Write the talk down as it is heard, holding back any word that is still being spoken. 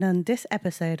On this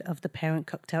episode of the Parent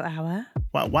Cocktail Hour.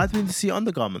 Why do we need to see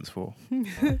undergarments for?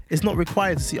 It's not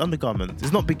required to see undergarments.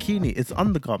 It's not bikini, it's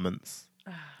undergarments.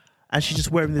 And she's just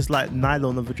wearing this like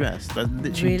nylon of a dress. That's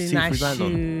literally Really see-through nice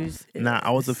nylon. shoes. Nah, I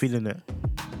wasn't feeling it.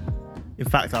 In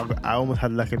fact, I almost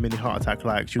had like a mini heart attack.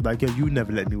 Like, she was like, yo, you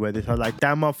never let me wear this. I was like,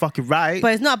 damn, motherfucking right.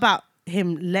 But it's not about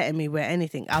him letting me wear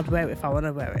anything. I'd wear it if I want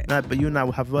to wear it. Nah, but you and I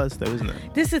will have words though, isn't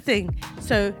it? This is the thing.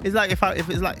 So It's like if I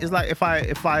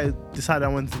decided I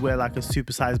wanted to wear like a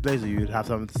supersized blazer, you'd have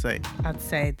something to say. I'd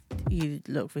say you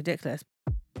look ridiculous.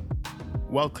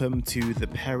 Welcome to the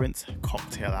Parent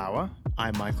Cocktail Hour.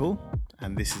 I'm Michael,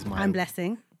 and this is my... I'm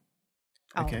Blessing.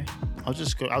 Oh. Okay. I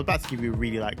was about to give you a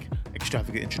really like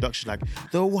extravagant introduction, like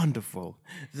the wonderful,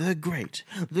 the great,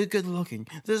 the good looking,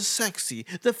 the sexy,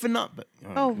 the phenomenal.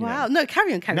 Oh wow. No,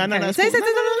 carry on. No, Let's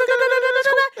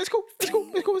go.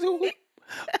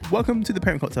 Welcome to the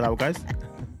Parent Cocktail Hour, guys.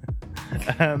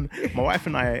 My wife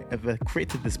and I have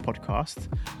created this podcast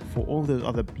for all those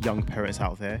other young parents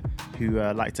out there who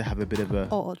like to have a bit of a...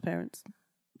 Or odd parents.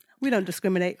 We don't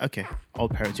discriminate. Okay,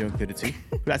 old parents, you're included too.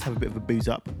 We like to have a bit of a booze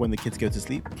up when the kids go to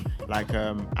sleep. Like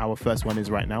our first one is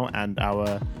right now, and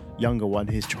our younger one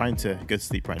is trying to go to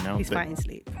sleep right now. He's fighting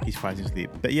sleep. He's fighting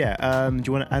sleep. But yeah, do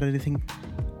you want to add anything?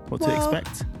 What to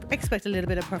expect? Expect a little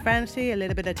bit of profanity, a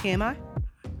little bit of TMI.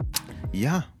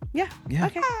 Yeah. Yeah.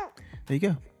 Okay. There you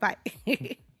go. Bye.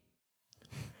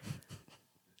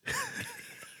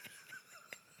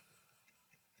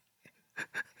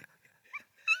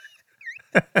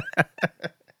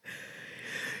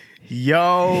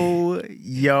 Yo.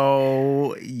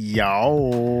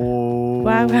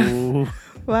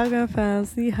 Welcome,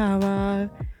 fans. Ni hao ma.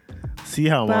 See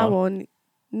how Ba ma. wo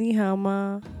ni hao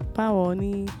ma. Ba wo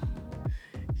ni.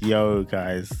 Yo,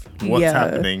 guys, what's Yo.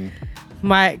 happening?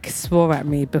 Mike swore at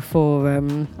me before.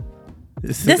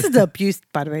 This is abuse,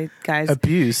 by the way, guys.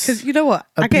 Abuse. Because you know what?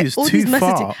 I get Abuse all too these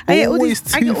messages. far. I get all Always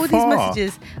these too far.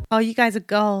 messages. Oh, you guys are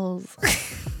girls.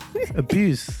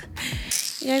 Abuse.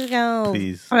 You guys are girls.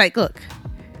 Please. I'm like, look.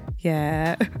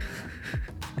 Yeah.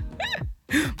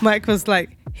 Mike was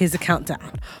like, here's the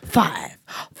countdown. 5,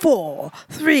 4,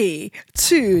 3,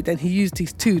 2. Then he used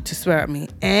his 2 to swear at me.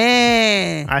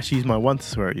 I actually used my 1 to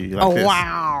swear at you. Like this.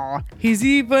 Wow. He's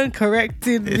even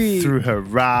corrected me. It threw her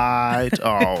right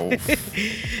off.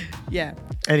 Yeah.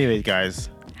 Anyway, guys,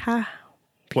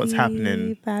 what's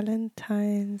happening?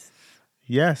 Valentine's.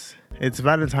 Yes, it's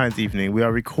Valentine's evening. We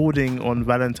are recording on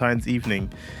Valentine's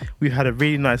evening. We've had a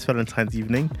really nice Valentine's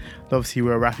evening. Obviously,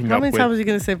 we're wrapping How up many with... times are you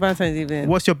going to say Valentine's evening?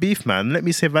 What's your beef, man? Let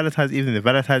me say Valentine's evening.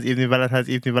 Valentine's evening, Valentine's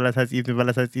evening, Valentine's evening,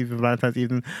 Valentine's evening, Valentine's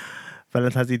evening,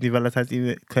 Valentine's evening, Valentine's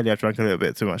evening. Clearly, I've drank a little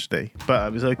bit too much today. But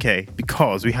it was okay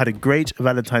because we had a great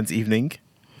Valentine's evening.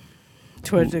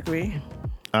 To a degree.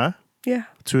 Huh? Yeah.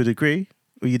 To a degree?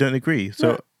 Or you don't agree?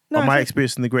 So No, am I I think-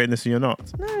 experiencing the greatness and you're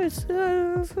not? No, it's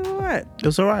all right. It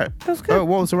was all right. It was good. Oh,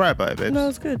 what was all right about it, babes? No,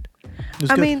 it's good. It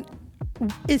was I good. mean,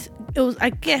 it was.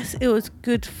 I guess it was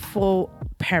good for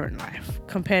parent life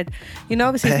compared. You know,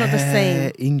 obviously it's not the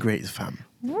same. Ingrates, fam.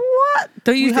 What?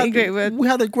 Don't use the great word. We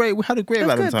had a great It was good,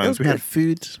 Valentine's. it was We had good.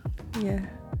 food. Yeah.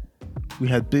 We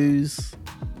had booze.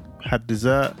 We had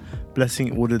dessert.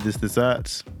 Blessing ordered this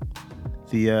dessert.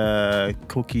 The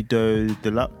cookie dough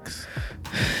deluxe.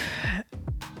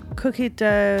 Cookie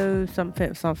dough,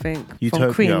 something from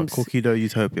Utopia. Creams. Cookie dough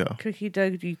Utopia. Cookie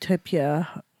dough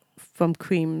Utopia from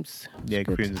Creams. Yeah, It's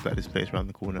good. Creams is like this place around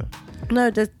the corner.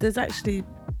 No, there's actually.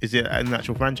 Is it an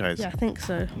actual franchise? Yeah, I think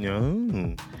so.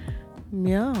 No.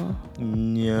 Yeah.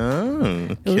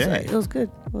 No. Okay. It was good.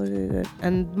 It was really good.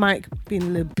 And Mike, being a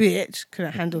little bitch,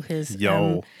 couldn't handle his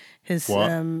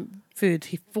What? food.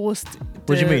 He forced.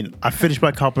 What do you mean? I finished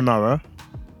my carbonara,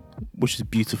 which is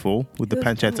beautiful with the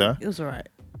pancetta. It was alright.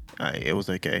 It was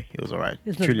okay. It was alright.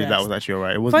 It's not Truly, the that best. was actually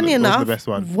alright. It wasn't, Funny it wasn't enough, the best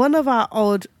one. one of our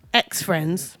old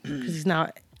ex-friends, because he's now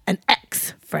an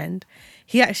ex-friend,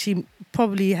 he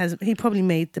probably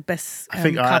made the best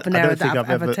carbonara that I've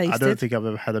ever tasted. I don't think I've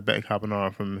ever had a better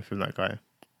carbonara from that guy.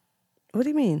 What do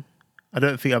you mean? I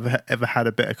don't think I've ever had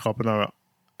a better carbonara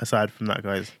aside from that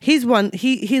guy's. He's one.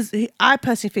 I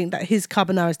personally think that his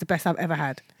carbonara is the best I've ever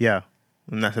had, Yeah,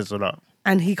 and that says a lot.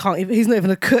 and he's not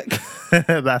even a cook.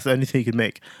 That's the only thing he can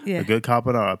make. Yeah. A good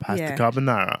carbonara, pasta Yeah.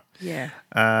 carbonara. Yeah,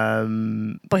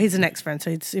 Um, but he's an ex-friend, so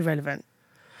it's irrelevant.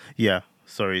 yeah.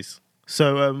 Sorry.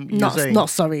 So Not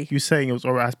sorry. You're saying it was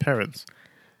alright as parents.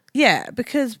 Yeah,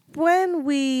 because when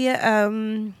we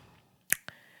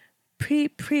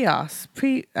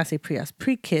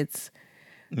pre-kids,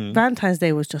 Valentine's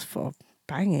Day was just for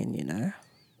banging, you know.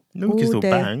 No, we can All still day.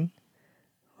 bang.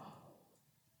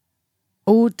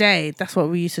 All day. That's what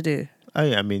we used to do. Oh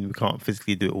yeah, I mean we can't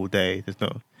physically do it all day. There's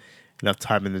no. enough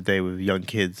time in the day with young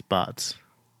kids, but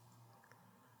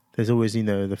there's always,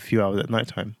 the few hours at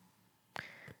nighttime.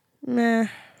 Meh.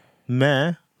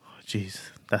 Oh, jeez.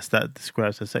 That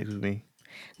describes the sex with me.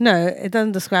 No, it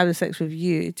doesn't describe the sex with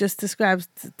you. It just describes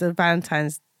the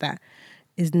Valentine's that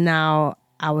is now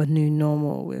our new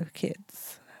normal with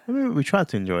kids. I mean, we try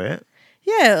to enjoy it.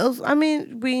 Yeah,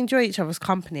 we enjoy each other's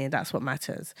company, and that's what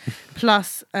matters.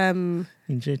 Plus, enjoy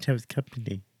each other's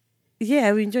company.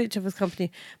 Yeah, we enjoy each other's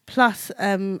company. Plus,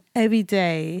 every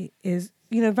day is,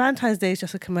 Valentine's Day is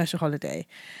just a commercial holiday.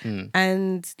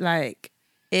 And like,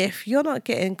 if you're not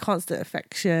getting constant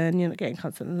affection, you're not getting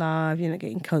constant love, you're not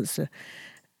getting constant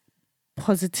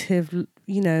positive,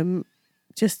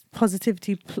 just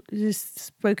positivity just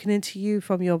spoken into you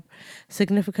from your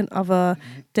significant other,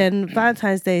 then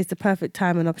Valentine's Day is the perfect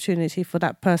time and opportunity for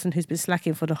that person who's been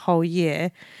slacking for the whole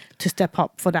year to step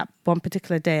up for that one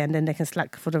particular day, and then they can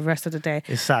slack for the rest of the day.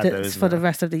 It's sad though, isn't for it? the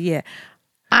rest of the year.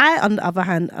 I, on the other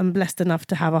hand, am blessed enough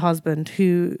to have a husband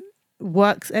who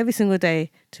works every single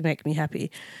day to make me happy.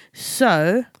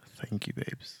 So... Thank you,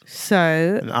 babes.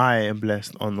 And I am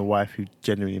blessed on the wife who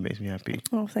genuinely makes me happy.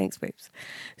 Oh, thanks, babes.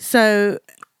 So...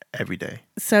 Every day.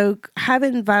 So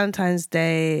having Valentine's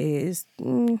Day is...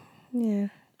 yeah.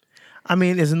 I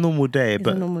mean, it's a normal day, It's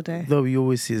but a normal day. though you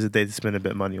always see it as a day to spend a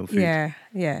bit of money on food.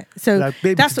 Yeah. So like,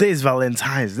 babe, today is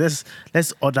Valentine's. Let's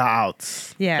order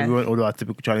out. Yeah. Everyone order our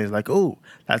typical Chinese. Like, oh,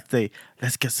 that day,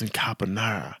 let's get some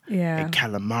carbonara. Yeah. And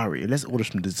calamari. Let's order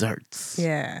some desserts.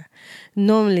 Yeah.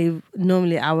 Normally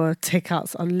our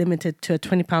takeouts are limited to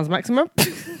 £20 maximum.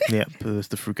 Yeah, but that's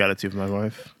the frugality of my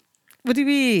wife. What do you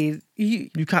mean? You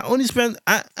can only spend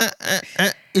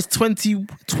it's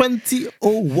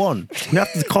 2001. We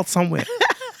have to cut somewhere.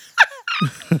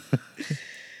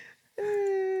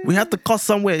 We have to cut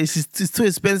somewhere. It's too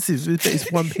expensive. It's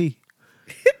 1p.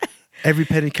 Every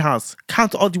penny counts.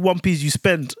 Count all the 1p's you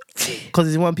spend,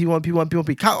 because it's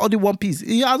 1p. Count all the 1p's.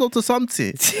 It adds up to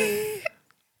something.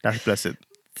 That's blessed.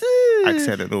 I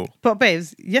said it all. But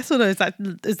babes, yes or no? Is that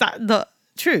not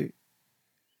true?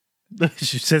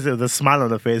 She says it with a smile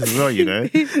on her face as well, No,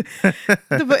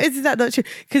 but is that not true?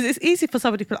 Because it's easy for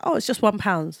somebody to be like, oh, it's just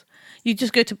 £1. You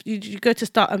just go to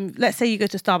let's say you go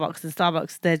to Starbucks, and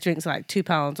Starbucks, their drinks are like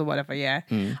 £2 or whatever, yeah.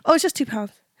 Oh, it's just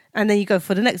 £2. And then you go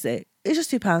for the next day, it's just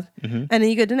 £2. And then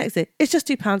you go the next day, it's just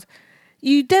 £2.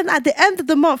 You then at the end of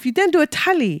the month, you then do a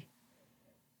tally.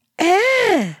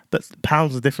 But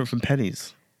pounds are different from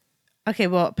pennies. Okay,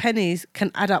 well, pennies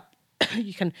can add up.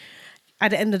 You can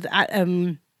at the end of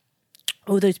the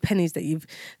all those pennies that you've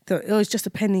thought, oh, it's just a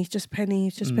penny,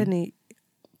 penny.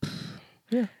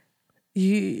 Yeah.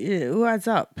 It all adds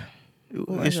up.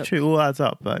 It's true, it all adds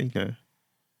up, but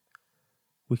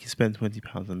we can spend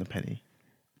 £20 on a penny.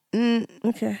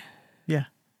 Okay. Yeah.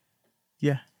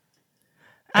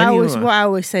 What I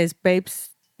always say is,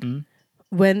 babes,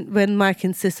 when Mike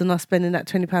insists on us spending that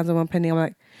 £20 on one penny, I'm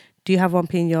like, do you have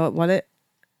 1p in your wallet?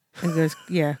 And he goes,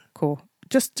 yeah, cool.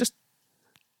 Just I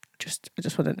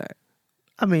just want to know.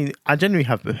 I mean, I generally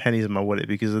have pennies in my wallet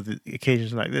because of the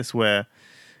occasions like this where,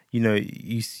 you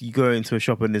go into a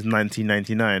shop and there's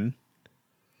 $19.99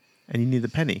 and you need a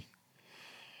penny.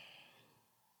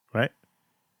 Right?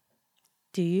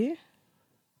 Do you?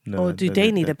 No. Or do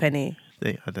they need a penny?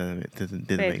 I don't know. It didn't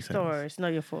make sense. Don't worry, it's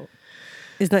not your fault.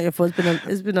 It's not your fault.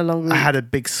 It's been a long week. I had a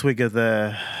big swig of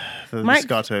the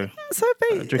Moscato. So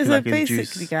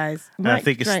basically, guys, I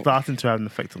think it's starting to have an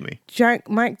effect on me.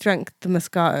 Mike drank the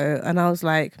Moscato, and I was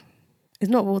like,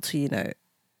 "It's not water,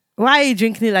 Why are you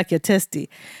drinking it like you're thirsty?"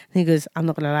 And he goes, "I'm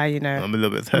not gonna lie, I'm a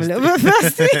little bit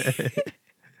thirsty."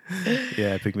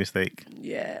 Yeah, big mistake.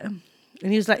 Yeah,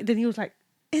 and he was like,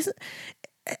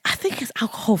 I think it's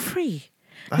alcohol free.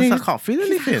 I can't feel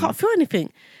anything. I can't feel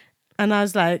anything. And I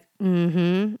was like,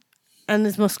 and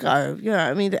it's Moscato.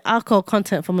 I mean, the alcohol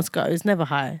content for Moscato is never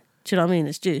high. Do you know what I mean?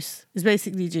 It's juice. It's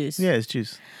basically juice. Yeah, it's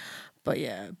juice. But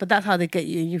that's how they get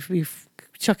you. You're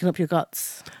chucking up your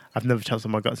guts. I've never chucked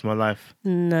up my guts in my life.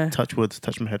 No. Touch wood,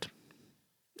 touch my head.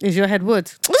 Is your head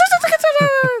wood?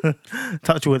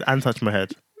 Touch wood and touch my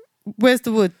head. Where's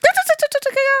the wood?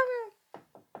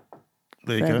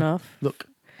 There you Fair go. enough. Look,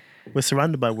 we're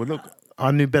surrounded by wood. Look,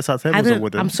 our new bedside tables are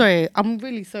wooden. I'm sorry. I'm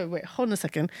really sorry. Wait, hold on a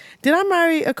second. Did I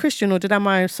marry a Christian or did I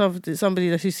marry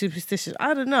somebody who's superstitious?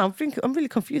 I don't know. I'm really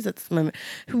confused at this moment.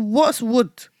 What's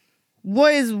wood?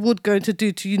 What is wood going to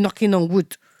do to you knocking on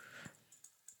wood?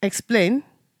 Explain.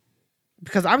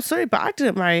 Because I'm sorry, but I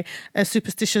didn't marry a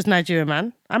superstitious Nigerian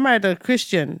man. I married a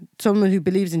Christian, someone who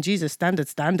believes in Jesus.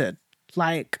 Standard.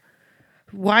 Like,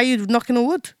 why are you knocking on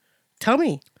wood? Tell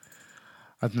me.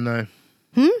 I don't know.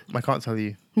 I can't tell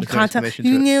you. You can't tell.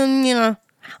 You know.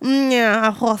 Yeah,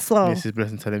 I thought so. Mrs.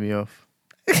 Blessing telling me off.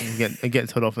 I'm getting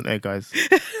told off on air, guys.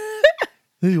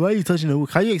 Hey, why are you touching the wood?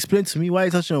 Can you explain to me why are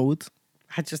you touching the wood?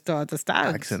 I just don't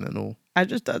understand. Accent and all. I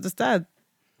just don't understand.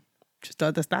 Just don't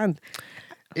understand.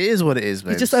 It is what it is,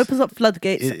 man. It just opens up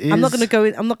floodgates. It I'm not is- gonna go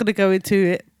in. I'm not gonna go into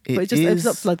it. But it just opens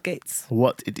up is floodgates.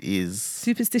 what it is.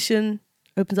 Superstition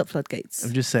opens up floodgates.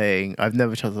 I'm just saying, I've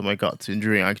never touched on my guts in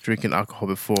drinking alcohol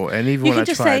before, and even You when can I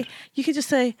just tried, say. You can just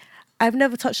say. I've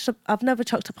never chucked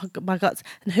up my guts,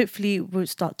 and hopefully it won't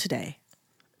start today.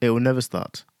 it will never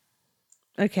start.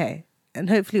 Okay, and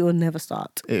hopefully it will never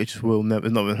start. It just will never.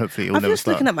 Not even hopefully, it will I'm never just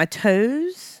start. looking at my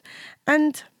toes,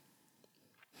 and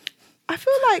I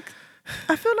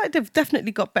feel like they've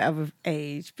definitely got better with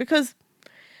age because,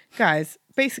 guys,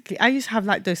 basically, I used to have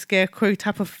like those scarecrow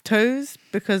type of toes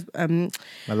because, I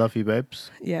love you,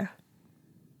 babes. yeah,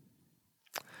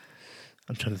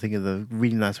 I'm trying to think of the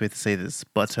really nice way to say this,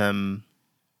 but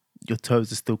your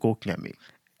toes are still gawking at me.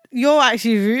 you're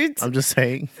actually rude. I'm just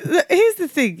saying. Look, here's the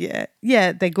thing,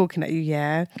 yeah, they're gawking at you,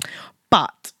 yeah,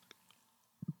 but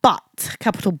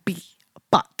capital B,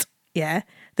 but yeah,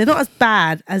 they're not as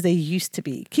bad as they used to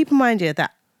be. Keep in mind, yeah,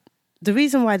 that the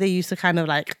reason why they used to kind of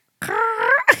like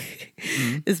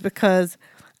is because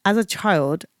as a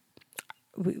child,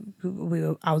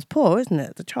 I was poor, isn't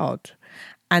it, as a child,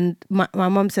 and my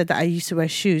mum said that I used to wear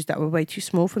shoes that were way too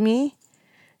small for me.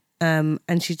 And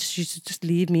she just used to just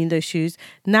leave me in those shoes.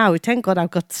 Now, thank God,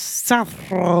 I've got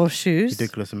several shoes.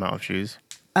 Ridiculous amount of shoes.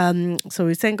 So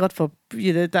we thank God for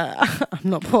that I'm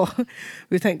not poor.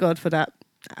 We thank God for that.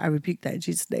 I rebuke that in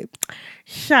Jesus' name.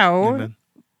 So Amen.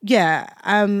 yeah,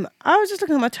 I was just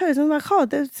looking at my toes and I'm like, oh,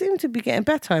 they seem to be getting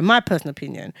better, in my personal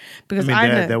opinion, because I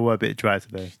know. They were a bit dry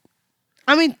today.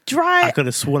 I mean, dry. I could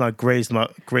have sworn I grazed my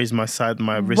side of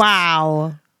my wrist.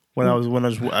 Wow. When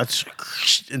I just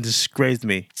it just grazed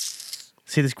me.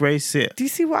 See this graze? See it? Do you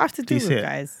see what I have to do you with, see it?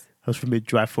 guys? I was from a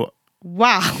dry foot.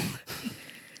 Wow.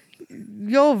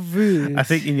 You're rude. I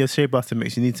think in your shea butter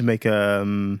mix, you need to make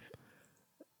an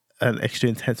extra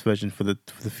intense version for the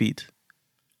feet.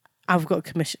 I've got a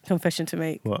confession to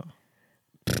make. What?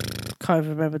 Can't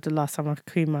even remember the last time I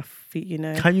creamed my feet, you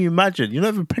know. Can you imagine? You're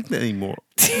not even pregnant anymore.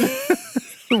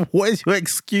 What is your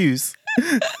excuse?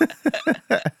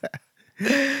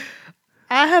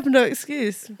 I have no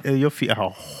excuse. Your feet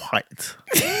are white.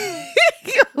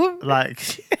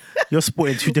 Like you're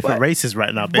sporting two different races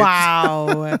right now, babe.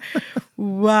 Wow.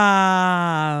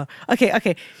 Wow.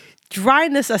 Okay.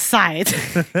 Dryness aside,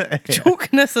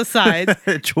 chalkness aside,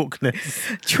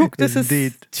 Chalkness.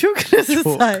 Indeed. Chalkness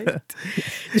aside.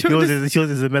 Yours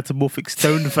is a metamorphic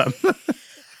stone, fam. Do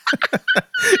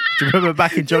you remember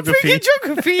back in You're geography? bringing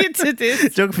geography into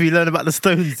this. Geography, you learn about the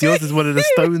stones. Yours is one of the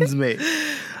stones, mate.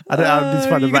 I don't know. Just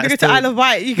find the You're gonna right go to stone. Isle of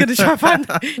Wight. You're gonna try to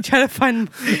find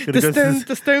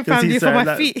the stone family for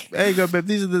my feet. There you go, babe.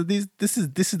 This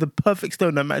is the perfect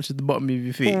stone that matches the bottom of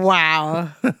your feet. Wow.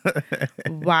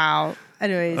 Wow.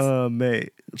 Anyways, Oh,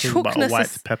 mate. Talking about Chalkness white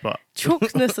is- pepper.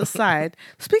 chalkness aside,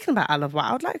 speaking about Isle of Wight,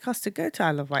 I would like us to go to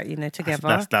Isle of Wight,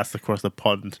 together. That's across the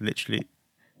pond, literally.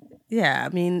 Yeah, I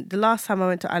mean, the last time I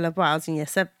went to Isle of Wight, I was in year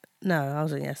 7. No, I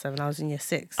was in year 7. I was in year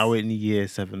 6. I went in year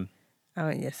 7, I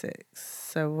went year 6.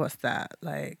 So what's that?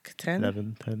 Like 10?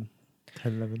 11, 10,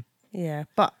 11. Yeah,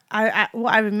 but I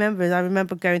what I remember is I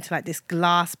remember going to like this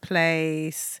glass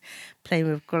place, playing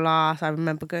with glass. I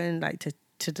remember going like to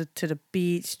the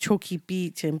beach, chalky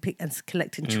beach, and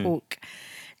collecting chalk.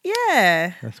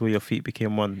 Yeah. That's where your feet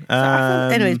became one. So I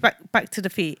feel, anyways, back to the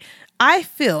feet. I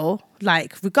feel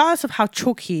like regardless of how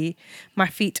chalky my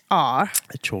feet are,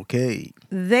 Chalky.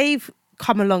 they've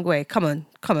come a long way. Come on,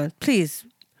 please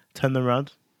Turn them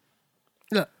around.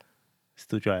 look.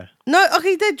 Still dry. No,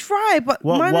 okay, they're dry, but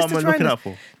What minus am the I looking dryness. out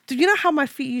for? Do you know how my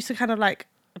feet used to kind of like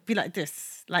be like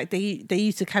this? Like they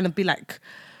used to kind of be like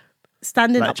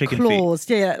standing Like up chicken claws.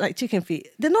 Yeah, like chicken feet.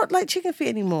 They're not like chicken feet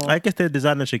anymore. I guess they're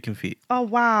designer chicken feet. Oh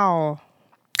wow.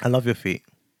 I love your feet.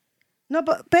 No,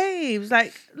 but babes,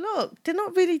 like, look, they're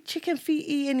not really chicken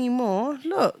feety anymore.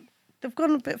 Look, they've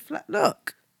gone a bit flat.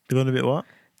 Look, They're going a bit what?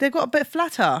 they've got a bit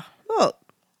flatter. Look.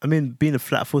 I mean, being a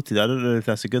flat-footed, I don't know if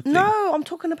that's a good thing. No, I'm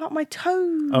talking about my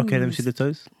toes. Okay, let me see the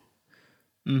toes.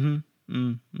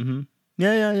 Mm-hmm.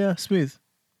 Yeah. Smooth.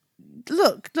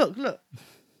 Look.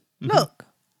 Look.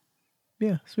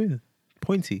 Yeah, smooth.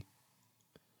 Pointy.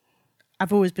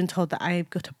 I've always been told that I've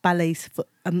got a ballet's foot,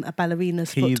 a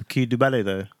ballerina's Can foot. you do ballet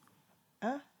though?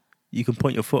 Huh? You can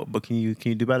point your foot, but can you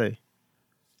do ballet?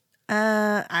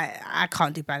 I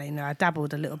can't do ballet now. I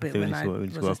dabbled a little bit Okay, we when need I to work- we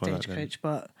need to was a work on that stage then. coach,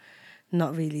 but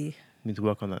not really. You need to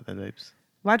work on that then, babes.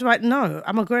 Why do I? No,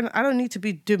 I'm a grown. I don't need to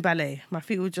be doing ballet. My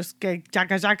feet will just get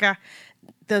jagga.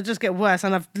 They'll just get worse.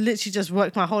 And I've literally just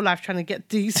worked my whole life trying to get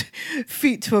these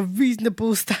feet to a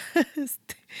reasonable status.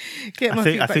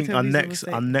 I think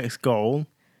our next goal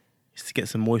is to get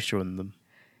some moisture on them.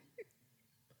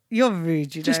 You're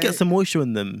rude, you know. Just get some moisture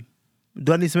on them.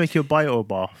 Do I need to make you a bio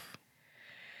bath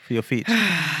for your feet? The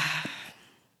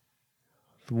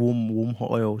warm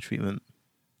hot oil treatment.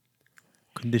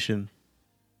 Condition.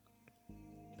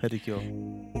 Pedicure.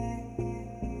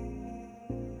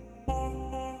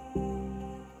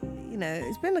 You know,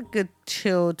 it's been a good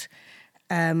chilled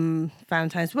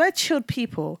Valentine's. We're chilled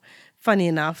people. Funny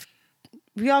enough,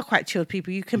 we are quite chilled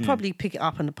people. You can probably pick it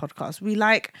up on the podcast.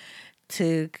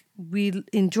 We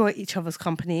enjoy each other's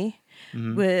company.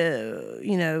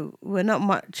 We're not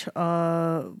much.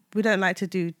 We don't like to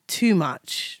do too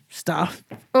much stuff.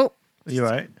 Oh, you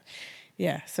right?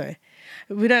 Yeah, sorry.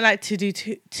 We don't like to do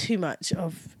too much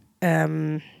of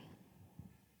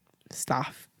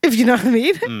stuff, if you know what I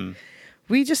mean.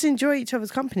 We just enjoy each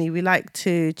other's company. We like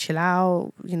to chill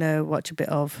out, watch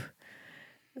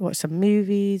some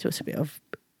movies, watch a bit of,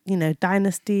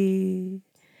 Dynasty,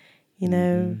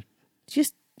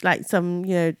 just like some,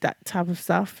 that type of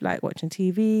stuff, like watching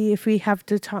TV. If we have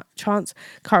the chance,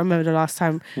 can't remember the last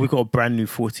time. We've got a brand new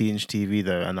 40-inch TV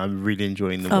though, and I'm really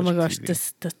enjoying the. Oh my gosh,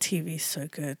 the TV is so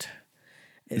good.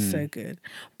 It's so good.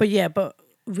 But yeah,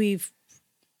 we've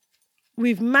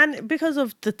managed because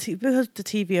the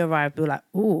TV arrived. We were like,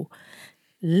 oh,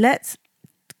 let's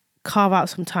carve out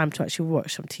some time to actually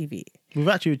watch some TV. We've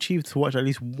actually achieved to watch at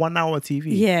least 1 hour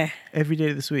TV. Yeah, every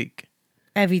day this week.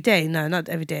 Every day? No, not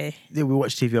every day. Yeah, we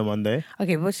watched TV on Monday.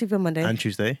 Okay, we watched TV on Monday and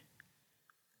Tuesday.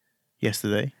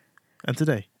 Yesterday, and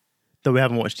today. No, we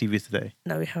haven't watched TV today.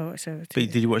 No, we haven't watched TV. But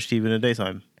did you watch TV in the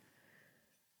daytime?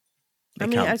 I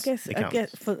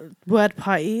guess for Word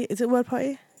Party. Is it Word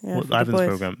Party? Yeah, well, Ivan's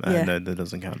program. No, that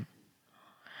doesn't count.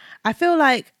 I feel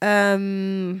like,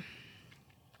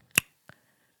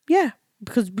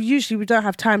 because usually we don't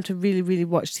have time to really, really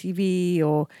watch TV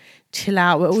or chill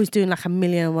out. We're always doing like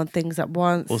 1,000,001 things at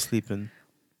once. Or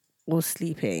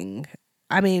sleeping.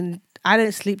 I mean, I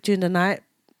don't sleep during the night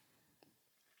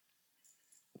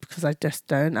because I just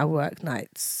don't. I work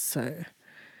nights, so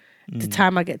the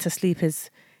time I get to sleep is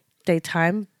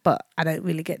daytime, but I don't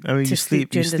really get to sleep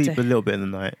during the day. You sleep a little bit in the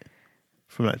night,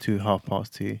 from like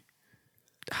 2:30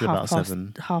 to about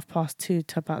 7. 2:30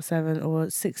 to about 7, or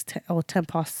 10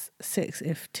 past 6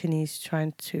 if Tinny's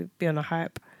trying to be on a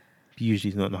hype. Usually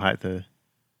he's not on the hype though.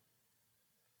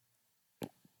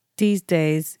 These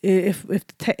days, if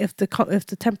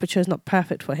the temperature is not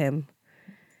perfect for him,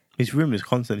 his room is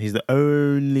constant. He's the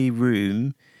only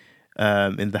room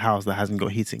in the house that hasn't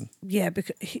got heating. Yeah,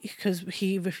 because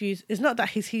he refused. It's not that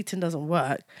his heating doesn't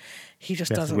work; he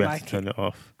just doesn't like it. We have to turn it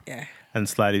off. Yeah, and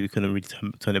slightly we couldn't really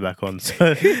turn it back on.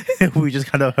 So we just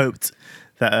kind of hoped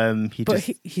that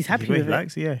he's happy with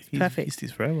it. Yeah, he's perfect. He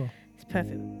sleeps very well. It's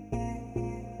perfect.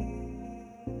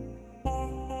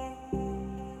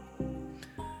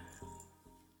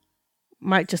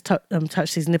 Might just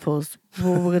touch these nipples.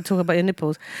 We're going to talk about your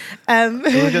nipples. We're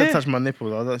going to touch my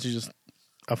nipples. I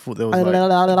thought there was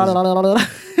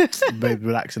like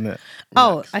relaxing it.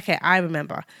 Oh, okay. I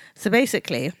remember. So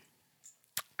basically,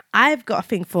 I've got a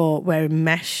thing for wearing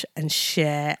mesh and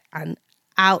sheer and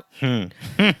out and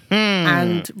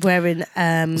wearing.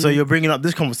 So you're bringing up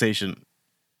this conversation.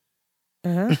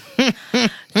 So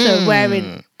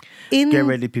wearing in. Get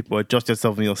ready, people. Adjust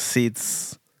yourself in your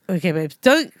seats. Okay, babes.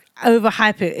 Don't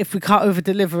overhype it if we can't over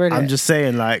deliver it. I'm just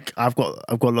saying, like I've got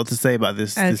a lot to say about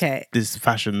this. Okay. This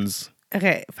fashions.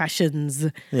 Okay, fashions.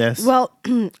 Yes. Well,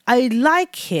 I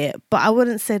like it, but I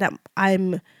wouldn't say that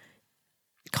I'm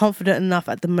confident enough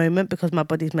at the moment because my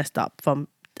body's messed up from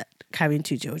carrying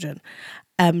 2 children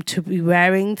to be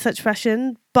wearing such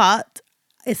fashion. But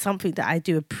it's something that I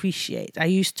do appreciate. I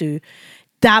used to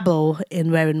dabble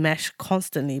in wearing mesh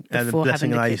constantly before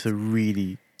having the kids. I used to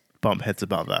really bump heads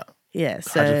about that. Yeah,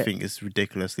 so I just think it's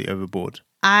ridiculously overboard.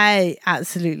 I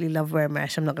absolutely love wearing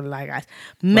mesh. I'm not gonna lie, guys.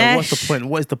 Mesh. What's the point?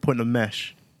 What is the point of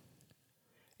mesh?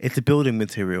 It's a building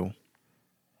material.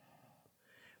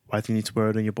 Why do you need to wear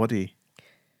it on your body?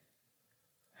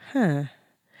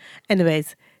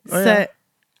 Anyways,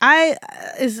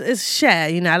 it's sheer.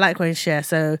 I like wearing sheer,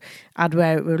 so I'd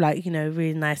wear it with like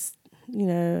really nice,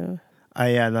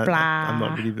 I'm not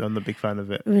a big fan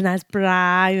of it. Really nice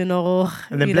bra, And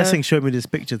then Blessing showed me this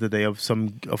picture today of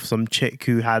some chick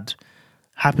who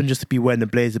happened just to be wearing a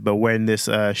blazer but wearing this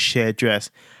sheer dress,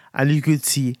 and you could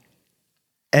see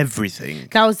everything.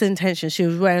 That was the intention. She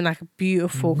was wearing like a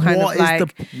beautiful kind What of is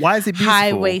like why is it beautiful?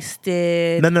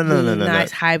 high-waisted, No.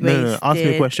 nice high-waisted. No. Ask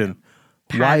me a question.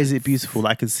 Why is it pants. beautiful?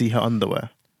 I can see her underwear.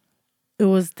 It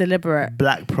was deliberate.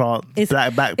 Black bra,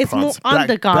 black back It's more parts, black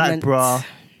undergarments. bra.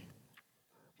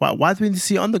 Why do we need to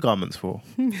see undergarments for?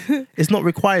 It's not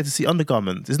required to see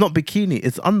undergarments. It's not bikini.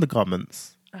 It's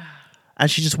undergarments. And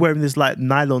she's just wearing this like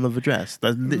nylon of a dress.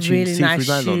 That's literally Really see-through nice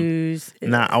nylon. shoes.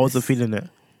 Nah, I wasn't feeling it.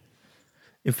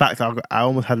 In fact, I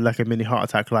almost had like a mini heart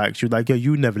attack. Like she was like, "Yo,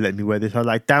 you never let me wear this." I was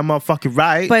like, "Damn, motherfucking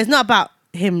right." But it's not about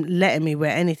him letting me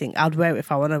wear anything. I'd wear it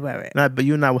if I want to wear it. Nah, but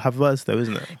you and I will have words though,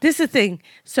 isn't it? This is the thing.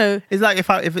 So It's like if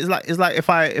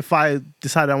I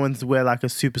decided I wanted to wear like a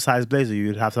supersized blazer,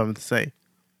 you'd have something to say.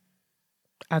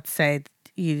 I'd say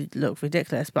you look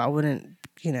ridiculous, but I wouldn't,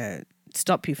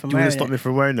 stop you from You wearing wouldn't stop it. me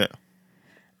from wearing it.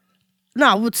 No,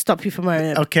 I would stop you from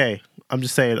wearing it, Okay, I'm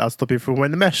just saying I'll stop you from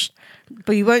wearing the mesh.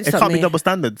 but you won't It stop can't me. be double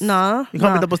standards. No, it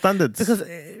can't no. be double standards. Because at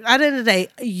the end of the day,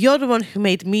 you're the one who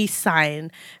made me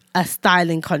sign a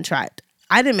styling contract.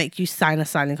 I didn't make you sign a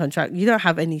styling contract. You don't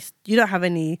have any.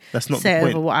 That's not say the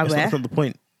point. over what I wear. That's not the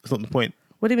point. That's not the point.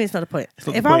 What do you mean it's not the point?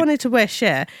 not If the I point. wanted to wear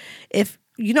Cher, I'm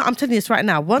telling you this right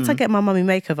now. Once I get my mummy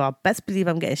makeover, best believe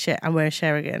I'm getting Cher. I'm wearing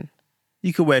Cher again.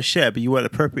 You could wear Cher, but you wear it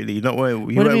appropriately. You're not wearing. What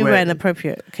do you mean wearing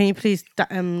appropriate? Can you please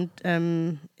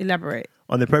elaborate?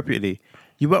 on appropriately.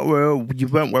 You won't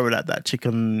wear it like that chick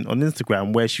on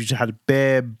Instagram where she just had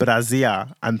bare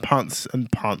brassiere and pants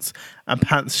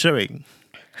showing.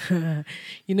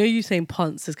 You saying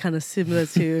pants is kind of similar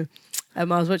to. I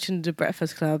was watching The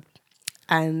Breakfast Club,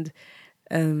 and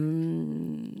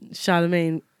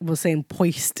Charlemagne was saying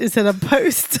poist instead of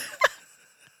post.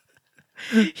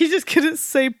 He just couldn't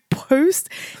say post.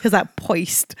 He was like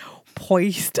poist.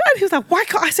 And he was like, why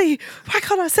can't I say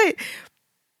it?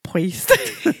 Poist.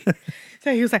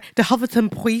 So he was like, the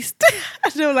Huffington poist.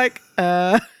 And they were like,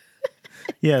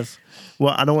 Yes.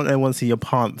 Well, I don't want anyone to see your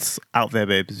pants out there,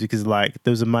 babes, because like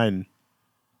those are mine.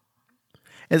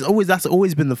 That's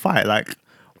always been the fight. Like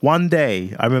one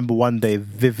day, I remember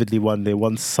vividly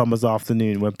one summer's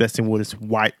afternoon when Blessing wore this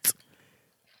white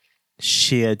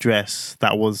sheer dress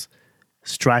that was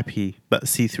stripy but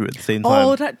see-through at the same time.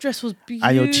 oh, that dress was beautiful.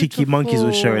 And your cheeky monkeys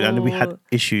were showing, and we had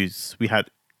issues. We had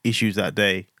issues that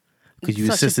day because you Such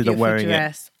a insisted on beautiful wearing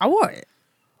dress. I wore it. it.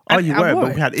 Oh, you I wore it, wore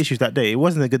but we had issues that day. It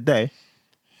wasn't a good day.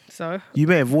 So You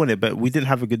may have worn it, but we didn't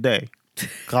have a good day.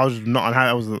 'Cause I was not unhappy.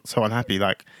 I was so unhappy.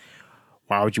 Like,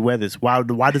 why would you wear this? Why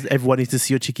does everyone need to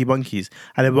see your cheeky monkeys?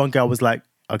 And then one girl was like,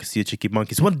 I can see your cheeky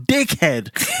monkeys. One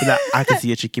dickhead was like, I can see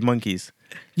your cheeky monkeys.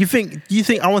 You think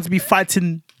I want to be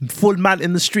fighting full man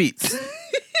in the streets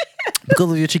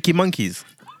because of your cheeky monkeys?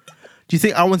 Do you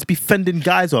think I want to be fending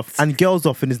guys off and girls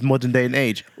off in this modern day and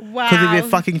age? Because of your Wow.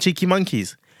 fucking cheeky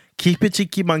monkeys. Keep your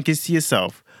cheeky monkeys to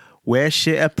yourself. Wear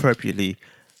shit appropriately.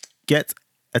 Get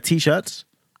a t-shirt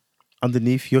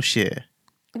underneath your shit.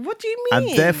 what do you mean?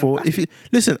 And therefore, if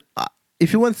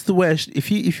you wanted to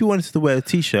wear a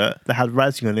t-shirt that had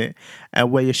writing on it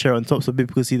and wear your shirt on top so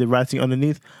people could see the writing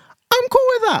underneath, I'm cool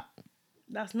with that.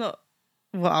 That's not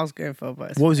what I was going for,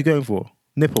 but What was you going for?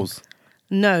 Nipples.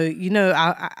 no,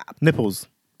 Nipples.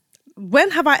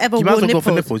 when have I ever You might as worn well go for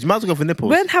nipples? nipples. You might as well go for nipples.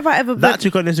 When have I ever That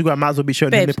chick on Instagram might as well be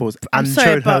showing her Babes, nipples I'm and sorry,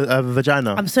 showing but- her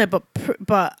vagina. I'm sorry, but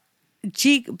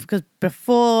because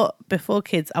before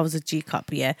kids, I was a G cup.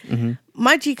 Yeah, Mm-hmm.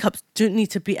 my G cups don't need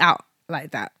to be out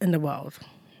like that in the world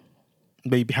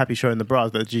But you'd be happy showing the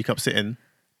bras that the G cup sit in.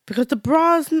 because the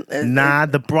bras. Nah,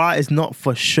 the bra is not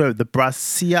for show. The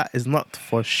brassiere is not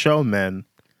for show, man.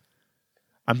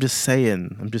 I'm just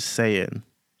saying.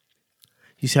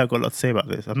 You see, I've got a lot to say about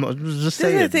this. I'm just This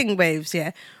saying. is the thing, waves.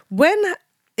 Yeah,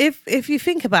 if you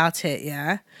think about it,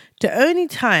 yeah, the only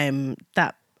time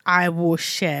that I wore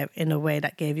Cher in a way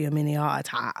that gave you a mini heart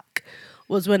attack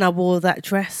was when I wore that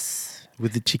dress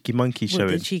With the cheeky monkey with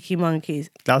showing. the cheeky monkeys.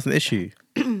 That was an issue.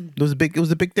 It was a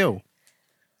big deal.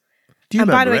 Do you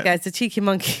And by the remember way, it? guys, the cheeky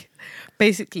monkey,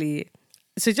 basically.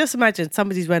 So just imagine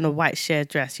somebody's wearing a white Cher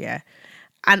dress, yeah.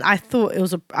 And I thought it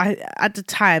was at the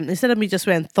time, instead of me just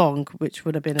wearing thong, which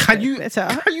would have been Can you better.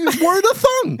 wear the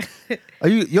thong?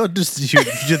 You just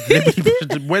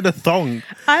literally wear the thong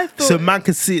I thought so man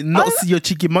can see see your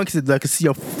cheeky monkeys, they can see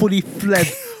your fully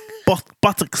fledged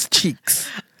buttocks cheeks.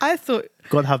 I thought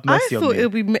God have mercy on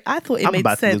me. I thought it I'm made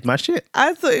about to sense. lose my shit.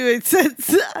 I thought it made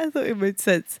sense. I thought it made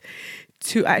sense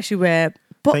to actually wear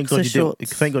boxer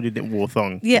shorts. Thank God you didn't wear a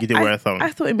thong. Yeah, you didn't wear a thong. I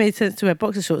thought it made sense to wear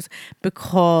boxer shorts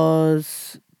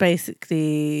because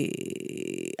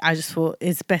basically I just thought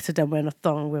it's better than wearing a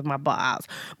thong with my butt out.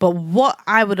 But what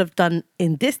I would have done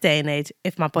in this day and age,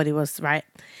 if my body was right,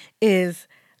 is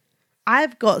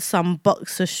I've got some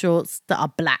boxer shorts that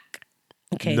are black.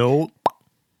 Okay. No,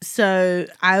 So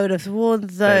I would have worn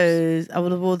those. I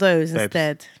would have worn those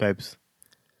instead. babes.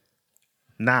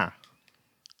 Nah.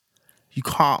 You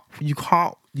can't.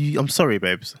 I'm sorry,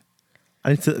 babes. I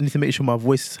need to make sure my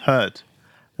voice is heard,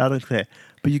 loud and clear.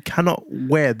 But you cannot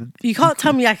wear. You can't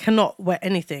tell me I cannot wear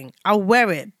anything. I'll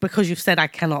wear it because you've said I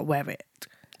cannot wear it.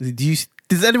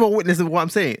 Does anyone witness what I'm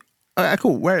saying? Alright,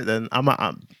 cool. Wear it then. I'm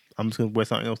just gonna wear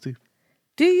something else too.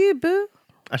 Do you, boo?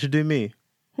 I should do me.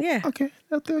 Yeah. Okay,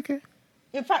 I'll do okay.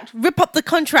 In fact, rip up the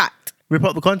contract. Rip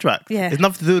up the contract. Yeah. It's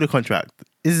nothing to do with the contract.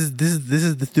 This is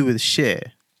to do with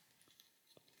share.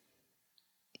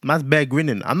 Man's bare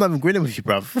grinning. I'm not even grinning with you,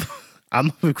 bruv. I'm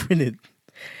not even grinning.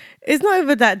 It's not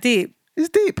even that deep. It's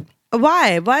deep.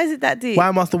 Why? Why is it that deep? Why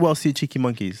must the world see cheeky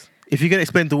monkeys? If you can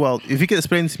explain to the world, if you can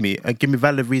explain to me and give me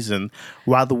valid reason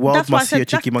why the world must see your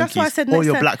cheeky monkeys or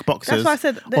your black boxers, or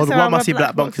the world must see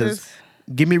black boxers.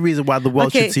 Give me a reason why the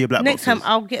world should see your black next boxers.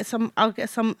 Next time I'll get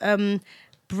some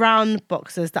brown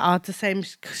boxers that are the same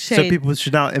shade. So people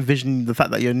should now envision the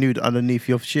fact that you're nude underneath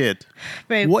your shirt.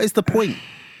 Babe, What is the point?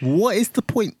 What is the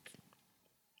point?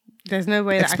 there's no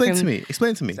way that I can.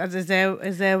 Explain to me. Is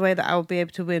there a way that I'll be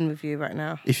able to win with you right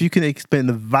now? If you can explain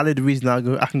the valid reason,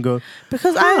 I can go.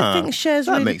 Because I think Cher's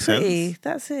that really makes pretty. sense.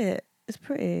 That's it. It's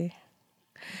pretty.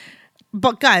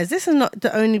 But guys, this is not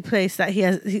the only place that he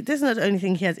has. This is not the only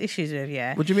thing he has issues with.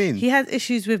 Yeah. What do you mean? He has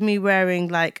issues with me wearing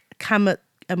like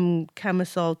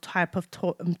camisole type of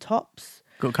tops.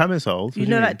 Got camisoles. You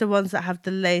know, like the ones that have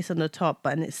the lace on the top,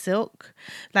 but and it's silk.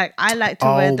 Like I like to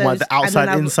wear those. Oh my! The outside, and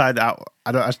then inside, out.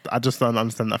 I just don't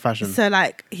understand that fashion. So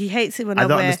like he hates it when I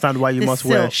don't wear understand why you the must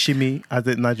wear silk. shimmy, as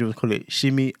the Nigerians call it,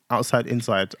 shimmy outside,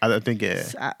 inside. I don't think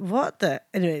it. What the?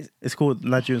 Anyways, It's called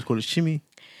Nigerians call it shimmy.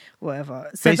 whatever.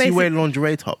 So Basically, wear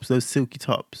lingerie tops, those silky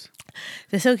tops.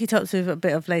 the silky tops with a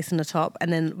bit of lace on the top,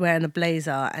 and then wearing a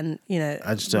blazer, and you know,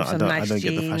 I just with don't. some I nice don't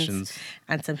get the jeans fashions.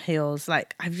 and some heels.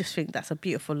 Like I just think that's a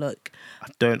beautiful look. I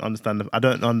don't understand. I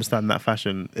don't understand that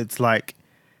fashion. It's like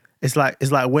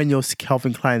when your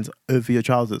Calvin Klein's over your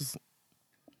trousers.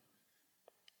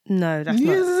 No, that's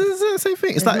Yeah, not. it's the same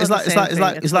thing. It's not the same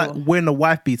thing it's at like all. wearing a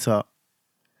wife beater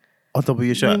on top of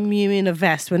your shirt. You mean a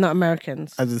vest? We're not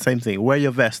Americans. And the same thing. Wear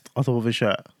your vest on top of a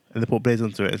shirt and they put blazer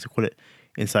onto it and to call it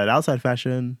inside outside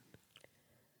fashion.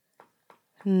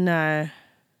 No,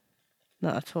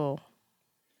 not at all.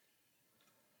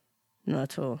 Not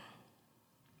at all.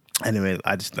 Anyway,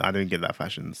 I don't get that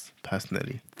fashions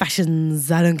personally.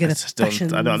 Fashions. I don't get it.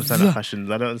 Fashions. I don't understand that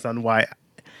fashions. I don't understand why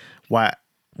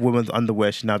women's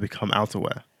underwear should now become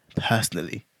outerwear.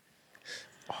 Personally,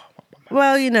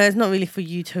 Well, you know, it's not really for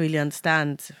you to really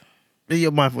understand.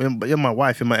 you're my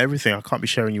wife. You're my everything. I can't be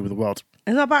sharing you with the world.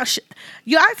 It's not about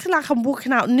you're acting like I'm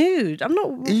walking out nude. I'm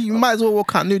not. You might as well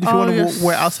walk out nude if you want you're to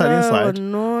wear outside so inside,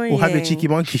 annoying. or have your cheeky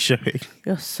monkey showing.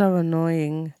 You're so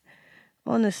annoying,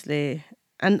 honestly.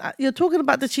 And you're talking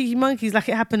about the cheeky monkeys like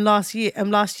it happened last year.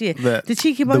 The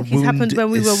cheeky monkeys happened when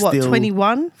we were what,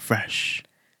 21? Fresh.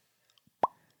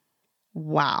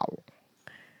 Wow,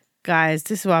 guys,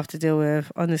 this is what I have to deal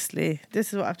with. Honestly,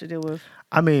 this is what I have to deal with.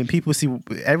 I mean,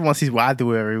 everyone sees what I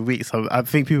do every week, so I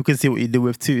think people can see what you do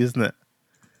with too, isn't it?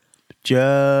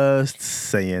 Just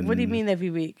saying. What do you mean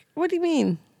every week? What do you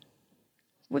mean?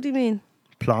 What do you mean?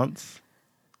 Plants?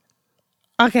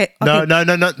 Okay. No.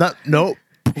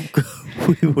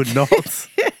 We will not.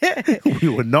 We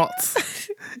will not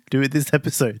do it this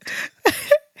episode.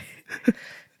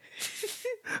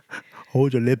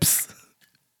 Hold your lips.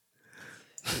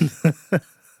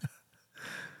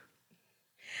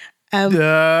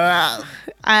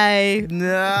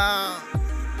 No.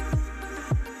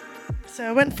 So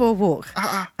I went for a walk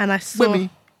and I saw. Whitney,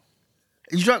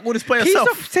 you drank all this by Can you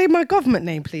yourself. stop saying my government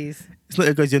name, please? It's not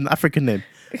because you're an African name.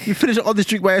 You finished all this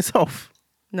drink by yourself.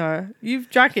 No, you've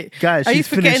drank it. Guys, are you she's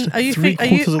finished forgetting?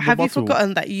 three-quarters of the Have you bottle.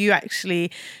 forgotten that you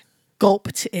actually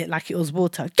gulped it like it was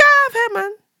water? Get out of here,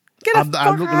 man! Get I'm the not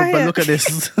fuck gonna, out of but here. look at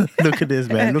this. Look at this,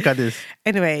 man. Look at this.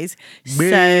 Anyways,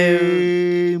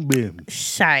 Bim, bim.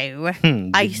 so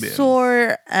I bim.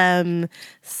 saw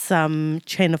some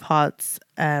Chain of Hearts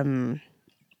on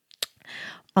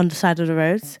the side of the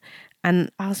roads, and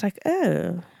I was like,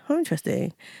 oh, how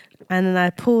interesting. And then I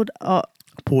pulled up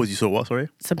Pause. You saw what? Sorry.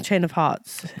 some Chain of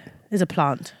Hearts. Is a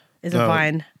plant. Is a Oh.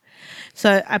 vine.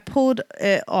 So I pulled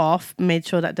it off, made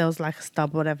sure that there was like a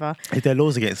stub, whatever. Is there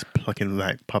laws against plucking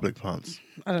like public plants?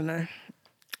 I don't know.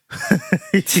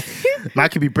 Man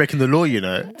could be breaking the law, you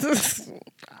know.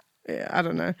 Yeah, I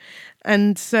don't know.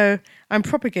 And so I'm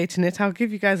propagating it. I'll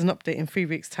give you guys an update in 3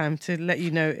 weeks' time to let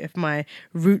you know if my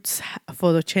roots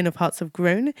for the Chain of Hearts have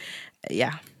grown.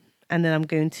 Yeah. and then I'm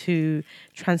going to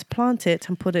transplant it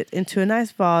and put it into a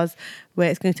nice vase where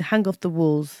it's going to hang off the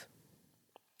walls.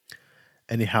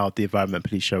 Anyhow, the environment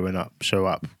police show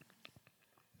up.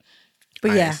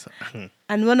 But Nice. yeah,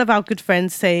 and one of our good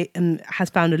friends has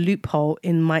found a loophole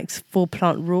in Mike's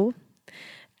 4-plant rule.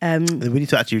 We need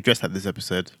to actually address that this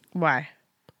episode Why?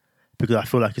 because I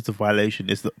feel like it's a violation.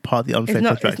 It's part of the Unfair It's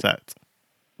not- Contract Act.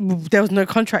 There was no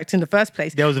contract in the first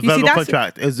place. There was a You see, verbal that's-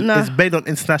 contract. It's based on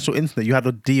international internet. You had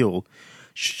a deal.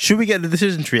 Should we get the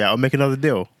decision tree out and make another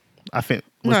deal? I think.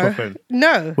 Where's my phone?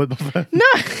 No, Where's my phone? no.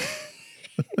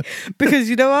 Because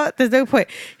you know what? There's no point.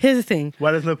 Here's the thing.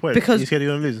 Why there's no point? Because you scared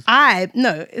you're gonna lose.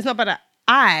 No, it's not about that.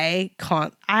 I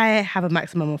can't. I have a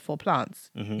maximum of 4 plants.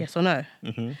 Mm-hmm. Yes or no?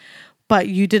 But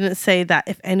you didn't say that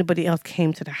if anybody else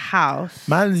came to the house.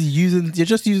 You're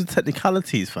just using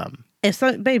technicalities, fam. If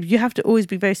so, babe, you have to always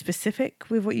be very specific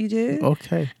with what you do.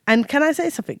 Okay. And can I say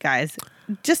something, guys?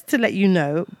 Just to let you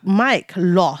know, Mike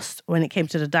lost when it came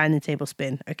to the dining table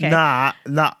spin. Okay. Nah.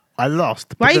 I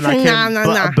lost. Why you then I think came-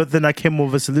 nah? But then I came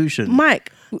with a solution.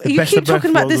 Mike, you Best keep of both talking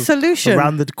about this worlds solution.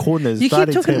 around the corners. You keep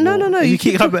dining talking. table. No. You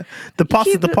keep coming. The past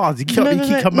is the past. You keep coming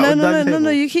out No. dining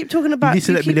table. You keep talking about. You need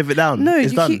to let me live it down. No,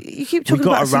 It's done. you keep We talking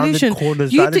got about a around the solution.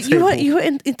 corners You dining weren't table. you were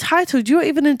entitled. You weren't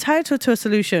even entitled to a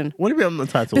solution What do you mean I'm not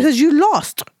entitled? because you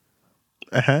lost.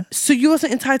 Uh-huh. So you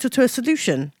wasn't entitled to a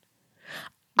solution.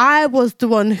 I was the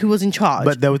one who was in charge.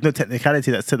 But there was no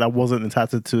technicality that said I wasn't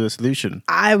entitled to a solution.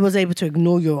 I was able to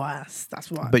ignore your ass.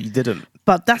 That's why. But you didn't.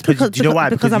 But that's But because do you know why?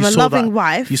 because I'm you a saw loving that,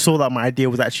 wife. You saw that my idea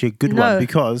was actually a good No. one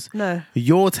because No.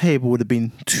 your table would have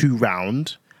been too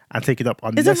round and taken up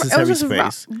Is it- it was unnecessary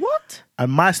just space. what?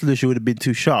 And my solution would have been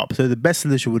too sharp. So the best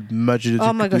solution would merge the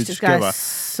Oh my gosh, two this together. guy's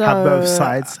so. Have both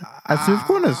sides and smooth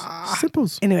corners.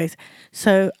 Simples. Anyways,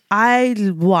 so I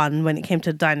won when it came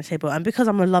to the dining table, and because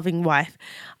I'm a loving wife,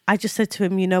 I just said to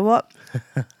him, you know what?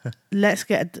 Let's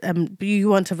get you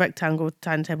want a rectangle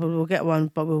dining table, we'll get one,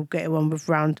 but we'll get one with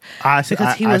round.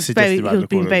 Because he was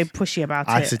being very pushy about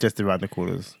I it. suggested round the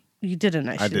corners. You didn't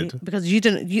actually, did. because you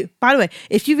didn't. By the way,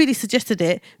 if you really suggested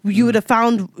it, you would have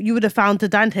found the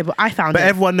dining table. I found But it.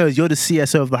 everyone knows you're the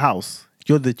CSO of the house.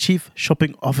 You're the chief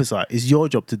shopping officer. It's your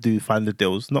job to find the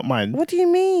deals, not mine. What do you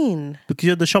mean? Because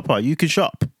you're the shopper. You can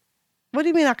shop. What do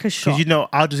you mean I could shop? Because you know,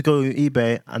 I'll just go on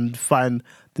eBay and find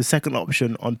the second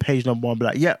option on page number 1. Be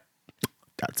like, yep,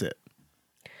 that's it.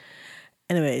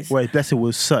 Anyways, Whereas Blessing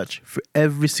will search for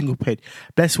every single page.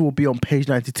 Blessing will be on page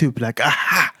 92. Be like,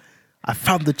 aha, I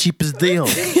found the cheapest deal.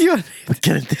 We're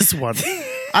getting this one.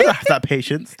 I don't have that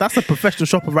patience. That's a professional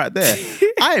shopper right there.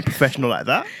 I ain't professional like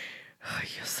that.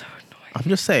 you're so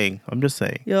annoying. I'm just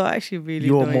saying. You're actually really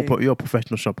You're annoying. you're a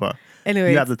professional shopper.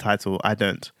 Anyways. You have the title. I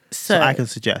don't. So So- I can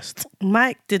suggest.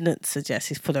 Mike didn't suggest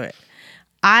he's full of it.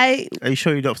 I Are you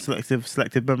sure you're not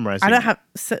selective memorizing? don't have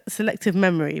selective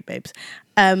memory, babes.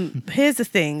 Here's the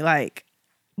thing, like,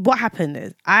 what happened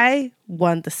is I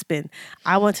won the spin.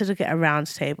 I wanted to get a round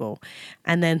table.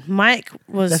 And then Mike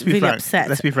was Let's be really frank. upset.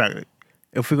 Let's be frank.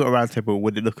 If we got a round table,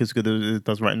 would it look as good as it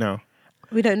does right now?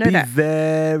 We don't know Be that.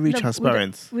 very No,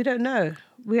 transparent. We don't know.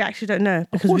 We actually don't know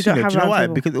Of because we course you don't know. have Do you know round why?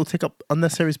 table. Because it'll take up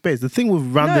unnecessary space. The thing with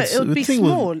rounded... No, it'll the be thing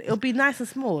with- small. It'll be nice and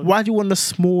small. Why do you want a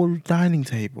small dining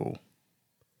table?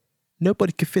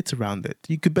 Nobody could fit around it.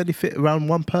 You could barely fit around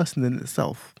one person in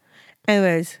itself.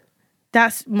 Anyways,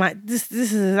 that's this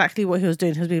is exactly what he was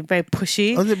doing. He was being very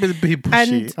pushy. I was a bit pushy.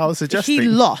 And I was suggesting. he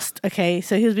lost, okay?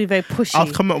 So he was being very pushy.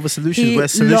 I'll come up with solutions. He We're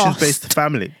solutions-based lost.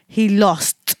 family. He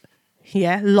lost.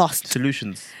 Yeah, lost.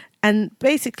 Solutions. And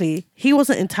basically, he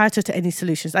wasn't entitled to any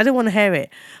solutions. I didn't want to hear it.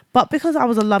 But because I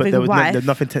was a But loving there was wife, there's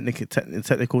nothing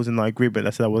technicals in our agreement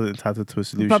that said I wasn't entitled to a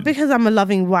solution. but because I'm a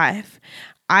loving wife,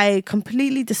 I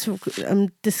completely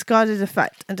discarded the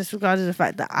fact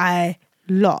that I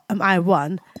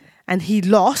won and he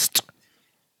lost.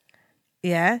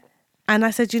 Yeah. And I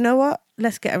said, you know what?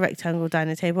 Let's get a rectangle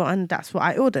dining table. And that's what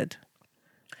I ordered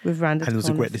with rounded and it was a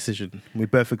corners. great decision. We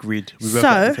both agreed. We both So-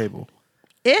 at the table.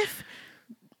 If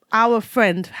our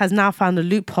friend has now found a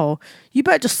loophole, you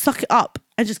better just suck it up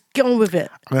and just get on with it.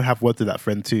 I'm gonna have words with that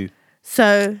friend too.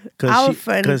 So our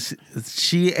friend, because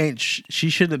she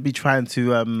shouldn't be trying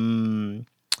to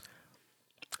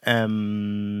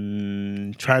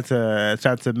try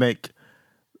to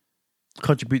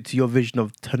contribute to your vision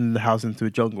of turning the house into a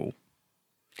jungle.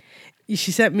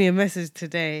 she sent me a message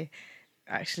today,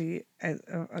 actually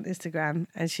on Instagram,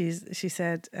 and she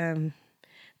said,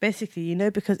 basically, you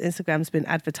know, because Instagram's been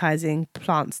advertising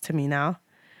plants to me now.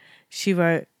 She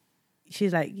wrote,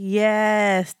 she's like,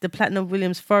 yes, the Platinum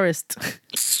Williams Forest.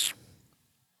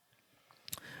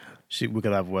 We're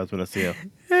gonna have words when I see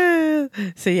her.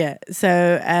 So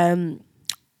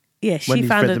Yeah, When she these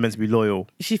found friends are meant to be loyal.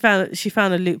 she found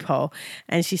a loophole,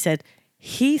 and she said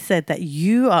he said that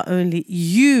you are only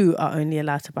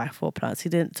allowed to buy 4 plants. He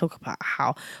didn't talk about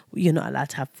how you're not allowed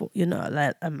to have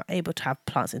able to have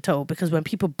plants in total, because when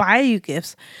people buy you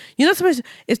gifts, you're not supposed to,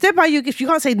 if they buy you gifts, you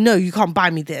can't say no, you can't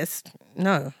buy me this.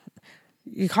 No,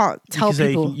 you can't tell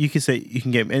people. You can say you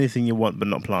can get anything you want, but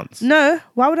not plants. No,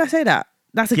 why would I say that?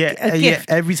 That's a gift. Yeah.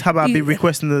 Every time I've been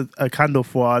requesting a candle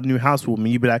for our new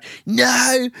housewarming, you'd be like,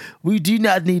 "No, we do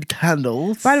not need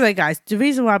candles." By the way, guys, the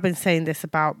reason why I've been saying this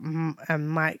about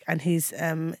Mike and he's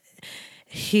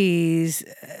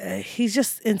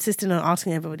just insisting on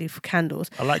asking everybody for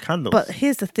candles. I like candles. But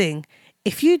here's the thing: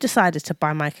 if you decided to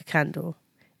buy Mike a candle,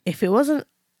 if it wasn't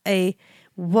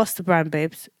what's the brand,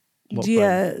 babes? What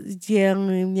brand?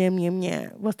 Yeah.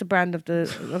 What's the brand of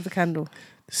the candle?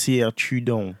 Cire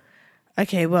Trudon.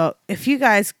 Okay, well, if you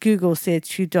guys Google Cire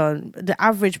Trudon, the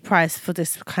average price for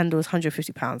this candle is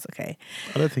 £150. Okay.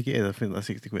 I don't think it is. I think that's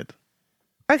 60 quid.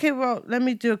 Okay, well, let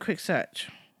me do a quick search.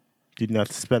 Do you know how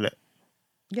to spell it?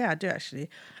 Yeah, I do actually.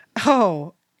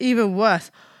 Oh, even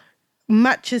worse.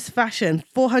 Matches Fashion,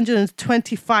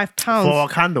 £425.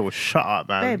 For a candle? Shut up,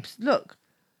 man. Babes, look.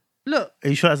 Look. Are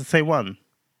you sure that's the same one?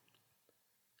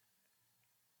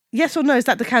 Yes or no, is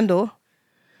that the candle?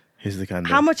 Here's the candle.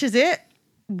 How much is it?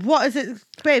 What is it,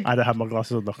 babe? I don't have my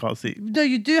glasses on. I can't see. No,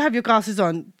 you do have your glasses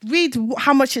on. Read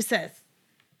how much it says.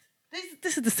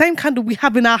 This is the same candle we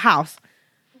have in our house.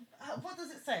 What does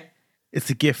it say? It's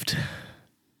a gift.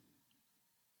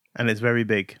 And it's very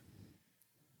big.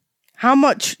 How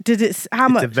much did it... It's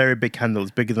a very big candle.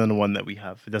 It's bigger than the one that we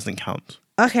have. It doesn't count.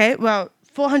 Okay, well,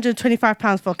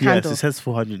 £425 for a candle. Yes, it says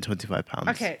 £425.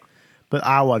 Okay. But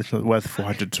our one is not worth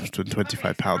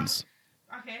 £425.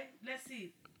 Okay, let's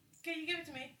see. Can you give it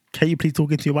to me? Can you please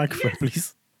talk into your microphone,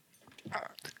 please?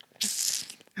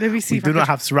 Let me see. We do not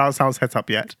have surround sound set up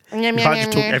yet. You can't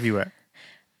just talk everywhere.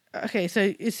 Okay,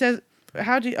 so it says...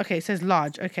 it says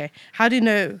large. Okay. How do you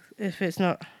know if it's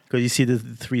not... Because you see the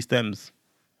 3 stems.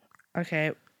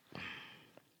 Okay.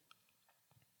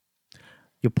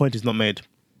 Your point is not made.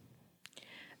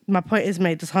 My point is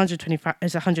made. It's £120.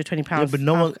 It's £120. Yeah, but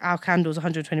no one... Our candle's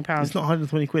 £120. It's not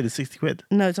 120 quid. It's 60 quid.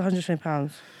 No, it's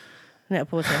 £120. Net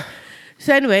porter.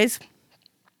 So, anyways,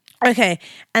 okay,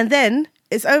 and then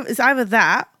it's either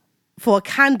that for a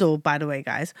candle, by the way,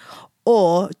 guys,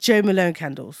 or Jo Malone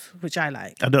candles, which I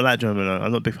like. I don't like Jo Malone.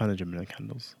 I'm not a big fan of Jo Malone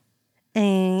candles.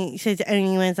 And so the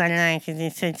only ones I like is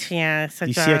the Cire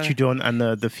Trudon and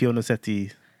the Fiona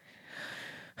Setti.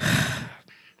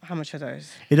 How much are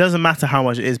those? It doesn't matter how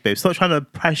much it is, babe. Stop trying to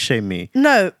price shame me.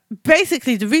 No,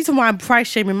 basically the reason why I'm price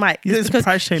shaming Mike is because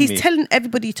he's telling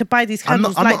everybody to buy these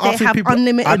candles they have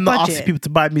unlimited budget. I'm not asking people to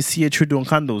buy me Cire Trudon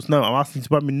candles. No, I'm asking to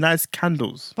buy me nice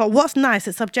candles. But what's nice?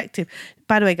 It's subjective.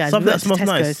 By the way, guys, Something that smells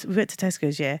nice. We went to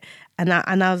Tesco's, yeah, and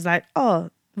I was like, oh,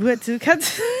 we went to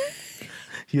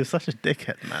You're such a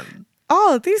dickhead, man.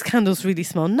 Oh, these candles really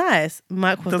smell nice.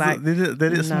 Mike was like, they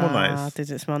didn't smell nice. They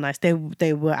didn't smell nice.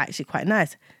 They were actually quite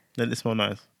nice. They didn't smell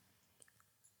nice.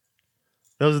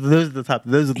 Those are the type.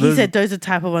 He said those are the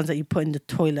type of ones that you put in the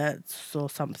toilets or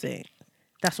something.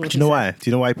 That's what. Do you know why? Do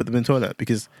you know why you put them in the toilet?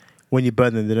 Because when you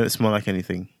burn them, they don't smell like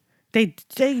anything. They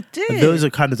do. And those are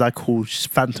candles I call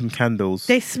phantom candles.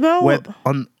 They smell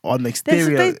on the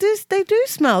exterior. They do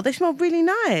smell. They smell really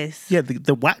nice. Yeah,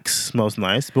 the wax smells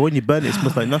nice, but when you burn it, it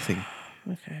smells like nothing.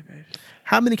 Okay, babe.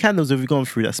 How many candles have you gone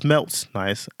through that smelt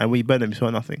nice, and when you burn them, you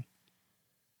smell nothing?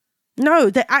 No,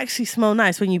 they actually smell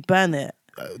nice when you burn it.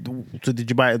 So did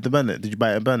you buy it to burn it? Did you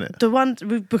buy it and burn it? The one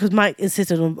because Mike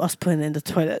insisted on us putting it in the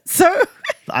toilet. So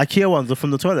the IKEA ones are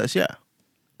from the toilets, yeah.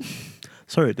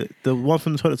 Sorry, the one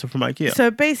from the toilets are from IKEA.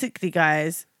 So basically,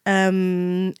 guys,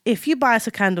 if you buy us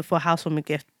a candle for a housewarming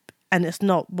gift and it's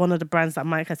not one of the brands that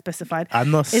Mike has specified,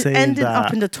 I'm not saying it's ended that.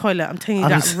 up in the toilet. I'm telling you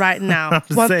that right now.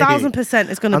 1,000%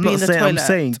 it's going to be in the toilet. I'm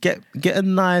saying get a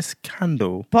nice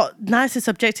candle. But nice is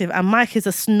subjective, and Mike is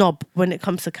a snob when it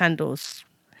comes to candles.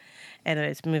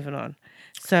 Anyways, moving on.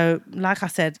 So, like I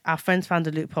said, our friends found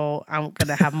a loophole. I'm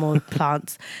going to have more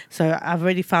plants. So I've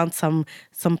already found some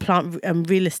plant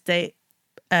real estate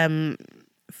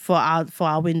for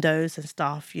our windows and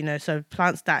stuff, you know, so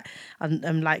plants that are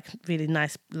like really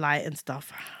nice light and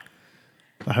stuff.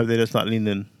 I hope they don't start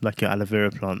leaning like your aloe vera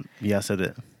plant. Yeah, I said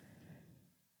it.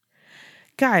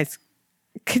 Guys,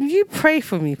 can you pray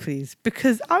for me, please?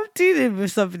 Because I'm dealing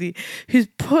with somebody who's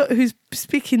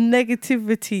speaking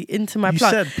negativity into my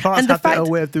plant. You said plants have their own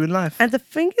way of doing life. And the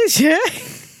thing is, yeah,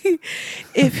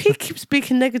 if he keeps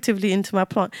speaking negatively into my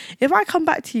plant, if I come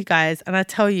back to you guys and I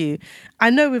tell you, I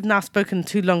know we've now spoken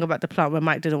too long about the plant when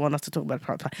Mike didn't want us to talk about the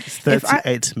plant. It's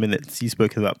 38 minutes you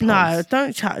spoke about No, plants.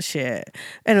 don't chat shit.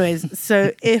 Anyways,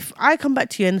 so if I come back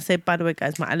to you and say, by the way,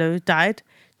 guys, my aloe died,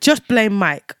 just blame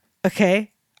Mike,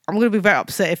 okay? I'm going to be very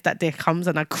upset if that day comes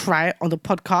and I cry on the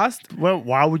podcast. Well,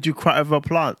 why would you cry over a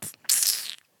plant?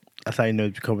 That's how you know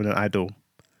you're becoming an idol.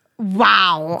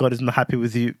 Wow. God is not happy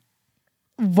with you.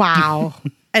 Wow.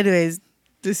 Anyways,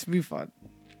 this will be fun.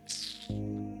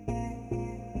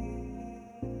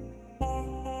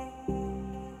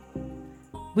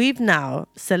 We've now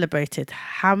celebrated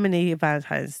how many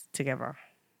Valentines together?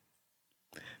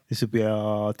 This will be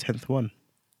our 10th one.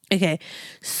 Okay,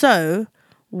 so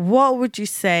what would you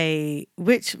say?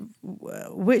 Which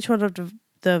one of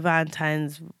the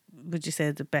Valentines would you say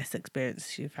is the best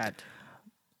experience you've had?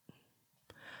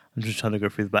 I'm just trying to go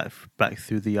through back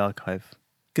through the archive.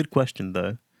 Good question,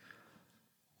 though.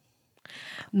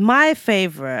 My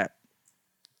favorite,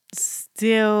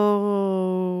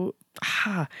 still,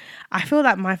 I feel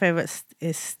like my favorite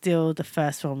is still the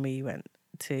first one we went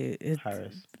to.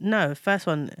 Paris. No, first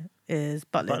one is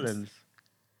Butlins. Butlins.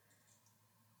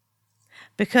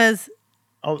 Because.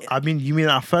 Oh, I mean, you mean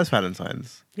our first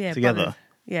Valentine's? Yeah, together. Butlins.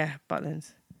 Yeah,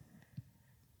 Butlins.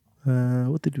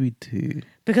 What did we do?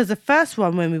 Because the first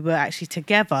one when we were actually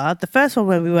together,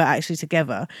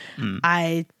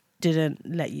 I didn't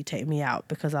let you take me out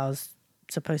because I was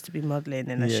supposed to be modelling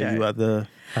in a show. Yeah, you were at the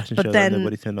fashion But show then- that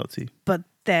nobody turned up to. But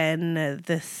then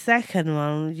the second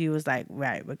one, you was like,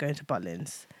 right, we're going to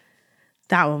Butlins.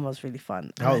 That one was really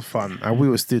fun. That was fun. And we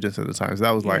were students at the time, so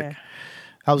that was like, Yeah.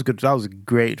 that was good. That was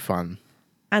great fun.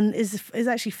 And it's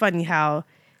actually funny how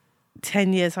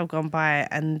 10 years have gone by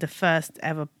and the first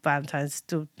ever Valentine's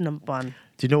still number one.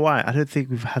 Do you know why? I don't think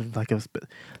we've had like a. Do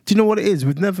you know what it is?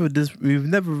 We've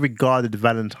never regarded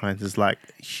Valentine's as like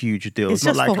huge deals. It's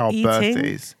Not just like for our eating.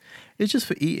 birthdays. It's just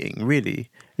for eating,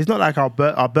 really. It's not like our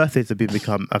birthdays have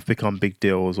become big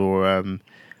deals, or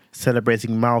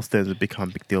celebrating milestones have become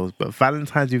big deals. But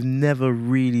Valentine's, we've never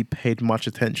really paid much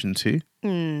attention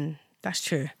to. That's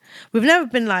true. We've never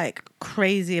been like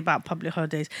crazy about public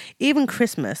holidays. Even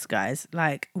Christmas, guys.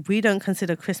 Like, we don't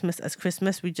consider Christmas as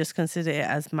Christmas. We just consider it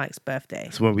as Mike's birthday.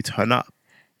 So when we turn up,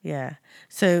 Yeah.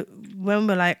 So when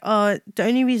we're like, oh, the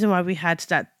only reason why we had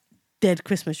that dead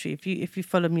Christmas tree, if you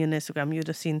follow me on Instagram, you'd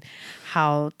have seen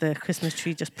how the Christmas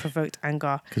tree just provoked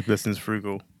anger. because Blessing's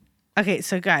frugal. Okay,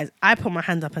 so guys, I put my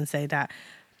hand up and say that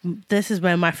this is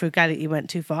where my frugality went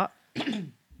too far.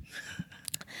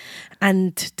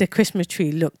 And the Christmas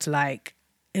tree looked like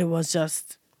it was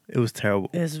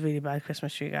terrible. a really bad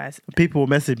Christmas tree, guys. People were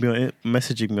messaging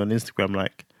me on Instagram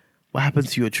like, "What happened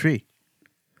to your tree?"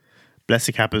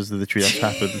 Blessing happens to the tree. That's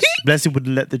happened. Blessing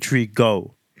wouldn't let the tree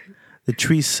go. The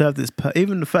tree served its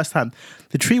even the first time.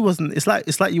 The tree wasn't. It's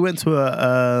like you went to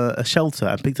a shelter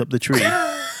and picked up the tree.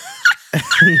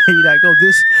 You're like, oh,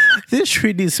 this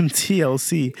tree needs some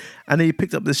TLC, and then you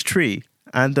picked up this tree.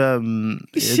 And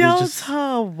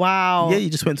Shelter, wow. Yeah, you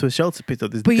just went to a shelter, picked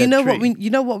up this. But you dead know tree.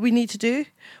 what we need to do?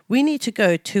 We need to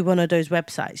go to one of those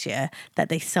websites, yeah, that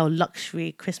they sell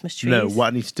luxury Christmas trees. No,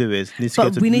 what I need to do is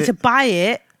we need to buy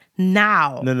it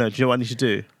now. No, do you know what I need to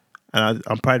do? And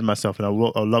I'm proud of myself, and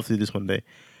I'll love to do this one day.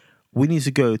 We need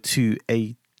to go to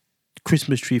a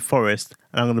Christmas tree forest,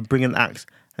 and I'm going to bring an axe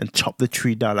and chop the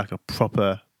tree down like a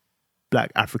proper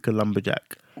black African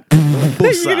lumberjack.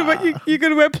 You're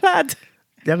gonna wear plaid.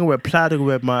 Yeah, I'm gonna wear plaid. I'm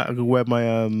gonna wear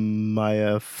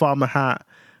my farmer hat.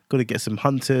 Gonna get some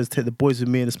hunters. Take the boys with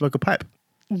me and smoke a pipe.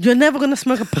 You're never gonna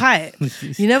smoke a pipe.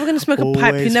 You're never gonna smoke a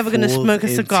pipe. You're never gonna smoke a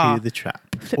cigar. Into the trap.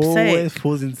 Flip's sake. Always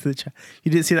falls into the trap.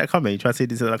 You didn't see that coming. You tried to say you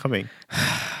didn't see that coming.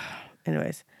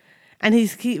 Anyways, and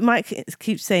Mike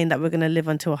keeps saying that we're gonna live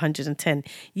until 110.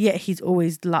 Yet he's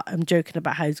always joking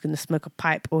about how he's gonna smoke a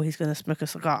pipe or he's gonna smoke a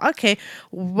cigar. Okay,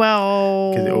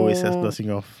 well, Because it always sets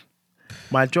nothing off.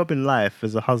 My job in life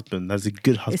as a husband, as a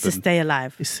good husband, it's to stay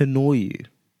alive. is to annoy you.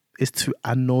 It's to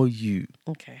annoy you.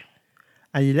 Okay.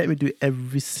 And you let me do it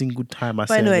every single time I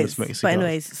say I'm going to smoke a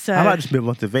cigar. So I might just move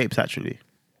on to vapes, actually.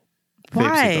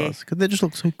 Why? Because they just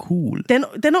look so cool.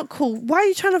 they're not cool. Why are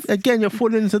you trying to? Again, you're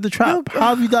falling into the trap.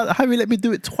 How have you let me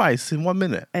do it twice in 1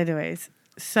 minute? Anyways,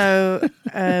 so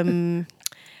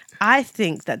I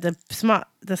think that the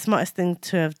smartest thing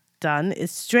to have done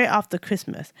is straight after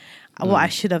Christmas. What I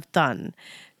should have done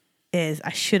is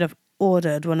I should have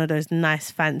ordered one of those nice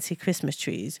fancy Christmas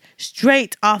trees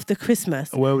straight after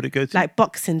Christmas, Where would it go to? like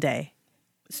Boxing Day.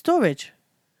 Storage.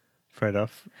 Fair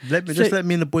enough. Let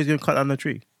me and the boys go cut down the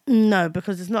tree. No,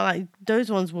 because it's not like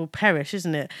those ones will perish,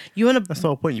 isn't it? You want to That's the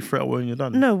whole point. You throw it away when you're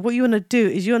done. no. What you want to do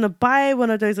is you want to buy one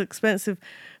of those expensive,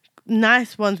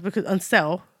 nice ones because on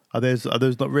sale. Are those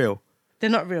not real? They're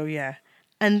not real, yeah.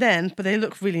 And then, but they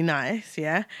look really nice,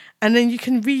 yeah. And then you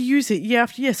can reuse it year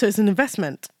after year, so it's an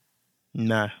investment.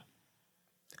 Nah.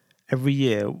 Every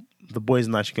year, the boys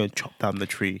and I should go and chop down the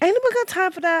tree. Ain't nobody got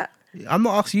time for that. I'm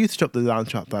not asking you to chop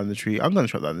down the tree. I'm going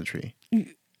to chop down the tree.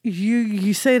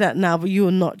 You say that now, but you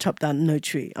will not chop down no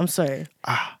tree. I'm sorry.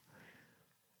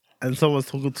 And someone's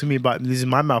talking to me about losing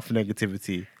my mouth for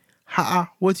negativity.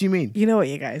 What do you mean? You know what,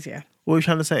 you guys, yeah. What are you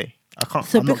trying to say? I can't.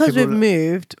 So I'm not because we've capable of-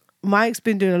 moved, Mike's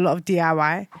been doing a lot of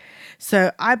DIY.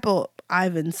 So I bought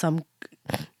Ivan some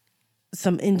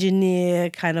engineer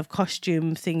kind of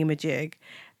costume thingamajig.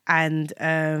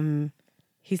 And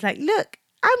he's like, look,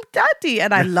 I'm daddy.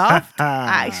 And I laughed.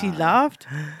 I actually laughed.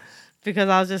 Because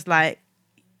I was just like,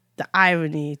 the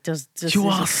irony just You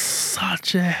are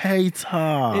such a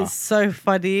hater. it's so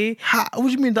funny. What do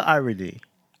you mean the irony?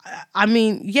 I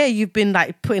mean, yeah, you've been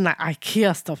like putting like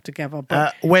IKEA stuff together,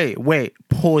 but Wait.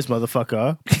 Pause,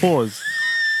 motherfucker. Pause.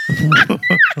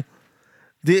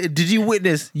 Did you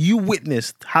witness? You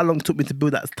witnessed how long it took me to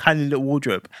build that tiny little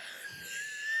wardrobe.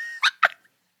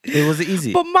 It wasn't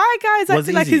easy. but my guy's Was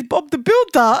acting it like easy? he's Bob the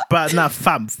Builder. But now,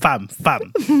 fam.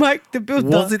 Mike the Builder.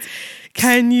 Was it?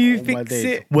 Can you Oh, my fix days.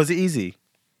 it? Was it easy?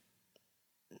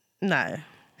 No.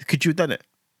 Could you have done it?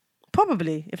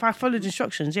 Probably. If I followed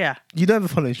instructions, yeah. You never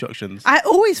follow instructions. I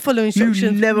always follow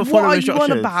instructions. never follow What are instructions.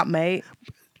 you on about, mate?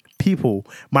 People,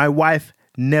 my wife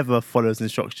never follows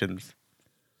instructions.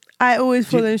 I always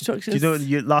Do follow you instructions. know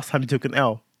last time you took an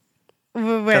L?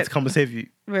 Wait, That's come and save you.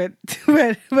 wait.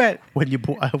 When you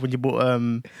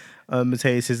bought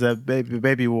Mateus's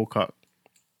baby walker.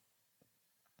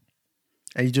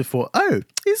 And you just thought, oh,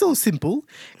 it's all simple.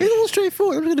 It's all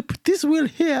straightforward. I'm going to put this wheel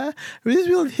here,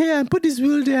 and put this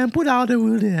wheel there, and put the other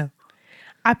wheel there.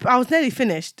 I was nearly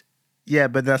finished. Yeah,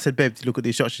 but then I said, babe, look at the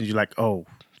instructions. You're like, oh,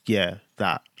 yeah,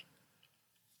 that.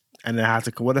 And then I had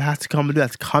to come and do? I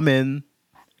had to come in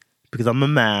because I'm a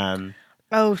man.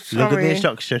 Oh, sorry. Look at the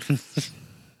instructions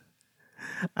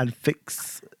and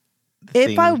fix the If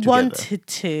thing I together. wanted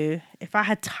to, if I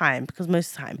had time, because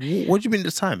most of the time, What do you mean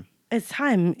this time? it's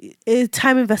time. It's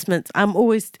time investments. I'm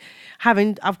always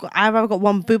having. I've got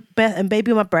one and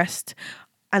baby on my breast,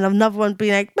 and another one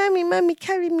being like, "Mommy,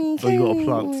 carry me." Oh, you got a carry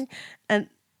plant. me."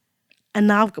 And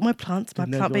now I've got my plants, my You've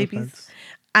never plant got babies,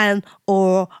 plants.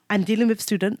 or I'm dealing with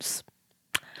students,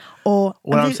 or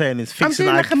What I'm saying is fixing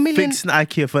doing like a million. fixing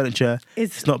IKEA furniture.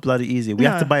 It's not bloody easy. We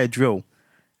have to No. buy a drill.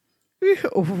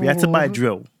 We had to buy a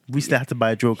drill. We still had to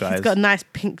buy a drill, guys. He's got a nice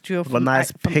pink drill. a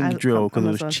nice pink drill because it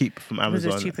Amazon. was cheap from Because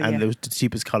Amazon it was cheaper, and yeah. it was the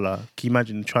cheapest color. Can you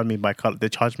imagine charging me by color? They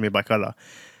charged me by color,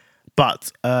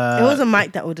 but It wasn't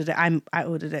Mike that ordered it. I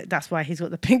ordered it. That's why he's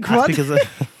got the pink that's one. because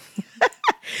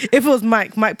If it was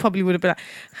Mike probably would have been like,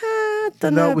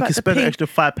 don't know no, we about could the spend an pink. extra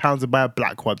 £5 to buy a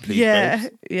black one, please. Yeah,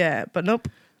 babes. yeah, but nope.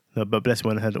 No, but bless me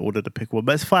when I had to order the pink one.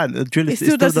 But it's fine. The drill It is,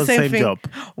 still does the same thing. job.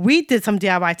 We did some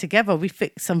DIY together. We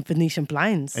fixed some Venetian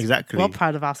blinds. Exactly. We're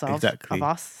proud of ourselves. Exactly. Of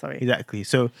us, sorry. Exactly.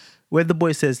 So when the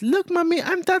boy says, "Look, mommy,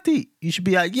 I'm daddy," you should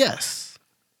be like, "Yes."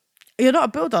 You're not a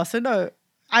builder, so no.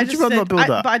 I What do just you mean I'm said, not a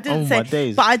builder? but I didn't Oh, say. my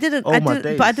days. But I didn't. Oh, I my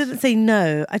didn't. But I days. didn't say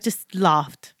no. I just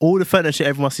laughed. All the furniture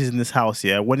everyone sees in this house,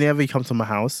 yeah. Whenever you come to my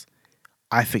house,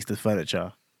 I fix the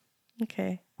furniture,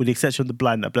 Okay. with the exception of the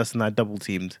blind that Bless and I double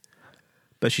teamed.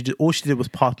 But all she did was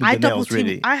pass me the nails.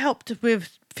 Really, I helped with she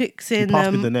fixing.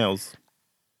 passed me the nails.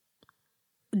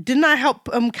 Didn't I help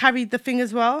carry the thing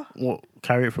as well? What?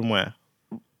 Carry it from where?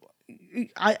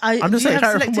 I'm just do you saying, have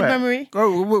carry it from selective where? memory?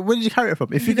 Oh, where did you carry it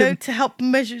from? If you You know, can, to help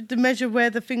measure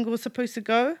where the finger was supposed to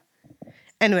go.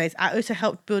 Anyways, I also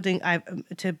helped build Ivan's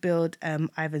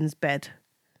bed.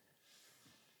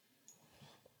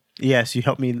 yes, you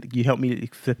helped me. You helped me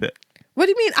flip it. What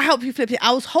do you mean? I helped you flip it.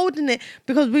 I was holding it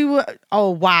because we were. Oh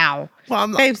wow! Well,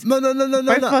 I'm not, Babes, no.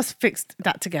 Both of us fixed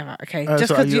that together. Okay, So are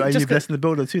because you, are you just 'cause- blessing the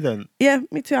builder too then? yeah,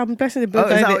 me too. I'm blessing the Oh,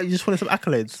 builder. is that innit? what, you just wanted some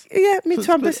accolades? Yeah, me So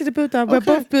too. I'm it's blessing the builder. We're Okay.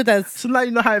 both builders. So now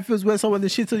you know how it feels when someone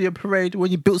shits on your parade when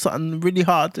you built something really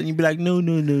hard and you be like, no.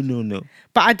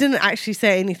 But I didn't actually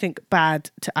say anything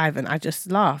bad to Ivan. I just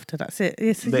laughed, and that's it.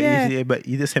 Yes, But, yeah. but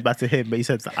you didn't say back to him, but you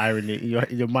said the irony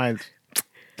in your mind.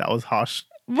 That was harsh.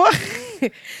 What?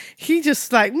 He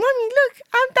just like, Mommy, look,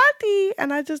 I'm daddy.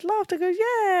 And I just laughed. I go,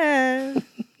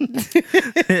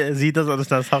 yeah. He doesn't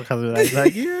understand sarcasm.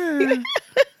 Like, yeah.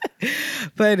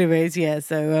 But anyways, yeah.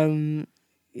 So,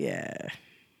 yeah.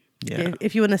 Yeah.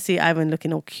 If you want to see Ivan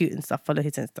looking all cute and stuff, follow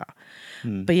his Insta.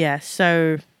 Hmm. But yeah,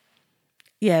 so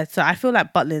Yeah, so I feel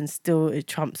like Butlin still it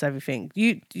trumps everything.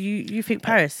 You think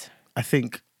Paris? I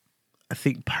think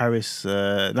Paris.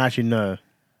 No, actually, no.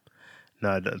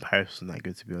 Paris wasn't that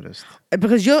good, to be honest.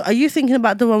 Because are you thinking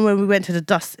about the one where we went to the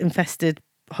dust infested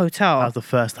hotel? That was the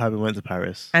first time we went to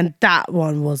Paris, And that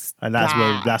one was and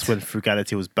bad. that's when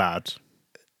frugality was bad.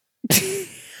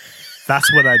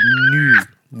 That's when I knew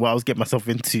what I was getting myself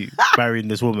into marrying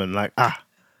this woman. Like,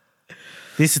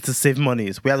 this is to save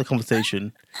money. So we had a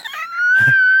conversation.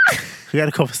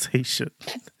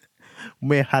 We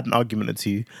may have had an argument or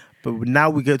two, but now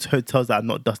we go to hotels that are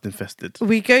not dust infested.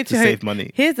 We go to save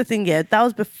money. Here's the thing, yeah, that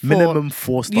was before. Minimum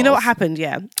 4 stars. You know what happened,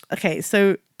 yeah? Okay,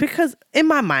 so because in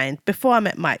my mind, before I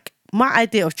met Mike, my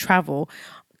idea of travel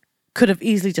could have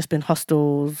easily just been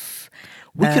hostels.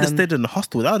 We could have stayed in a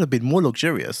hostel. That would have been more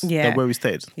luxurious than where we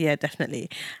stayed. Yeah, definitely.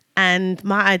 And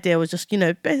my idea was just,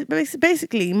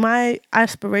 basically my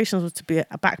aspirations was to be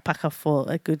a backpacker for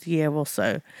a good year or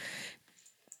so.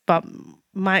 But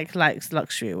Mike likes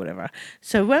luxury or whatever.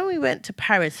 So when we went to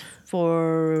Paris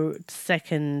for the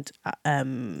second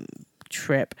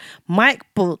trip, Mike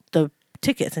bought the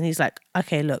tickets and he's like,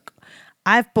 okay, look,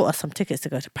 I've bought us some tickets to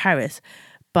go to Paris,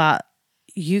 but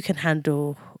you can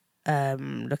handle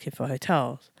looking for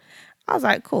hotels. I was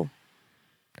like, cool.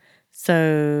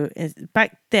 So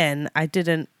back then I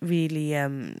didn't really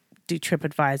do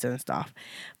TripAdvisor and stuff.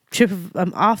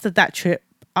 After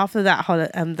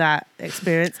that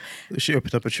experience, she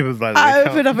opened up a TripAdvisor account.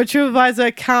 Opened up a TripAdvisor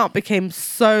account, became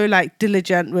so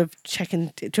diligent with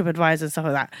checking TripAdvisor and stuff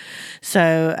like that.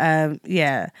 So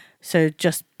so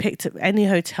just picked up any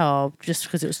hotel just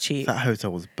because it was cheap. That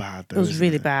hotel was bad though. It was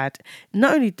really bad.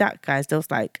 Not only that, guys, there was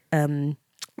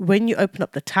when you open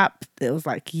up the tap, it was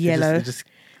yellow.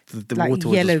 The water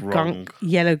was yellow just wrong.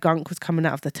 Yellow gunk was coming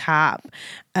out of the tap.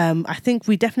 I think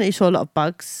we definitely saw a lot of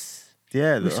bugs.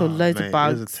 Yeah, we saw loads of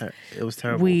bugs. It was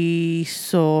terrible. We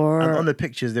saw, and on the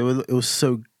pictures, it was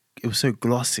so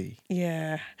glossy.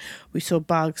 Yeah, we saw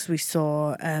bugs. We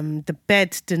saw the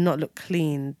bed did not look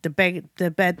clean. The bed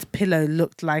pillow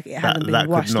looked like it hadn't been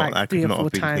washed 3 or 4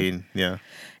 times. Clean. Yeah,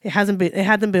 it hadn't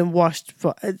been washed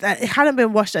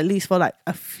at least for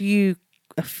a few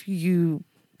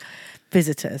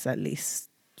visitors at least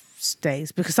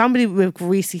stays, because somebody with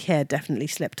greasy hair definitely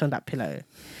slept on that pillow.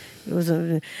 It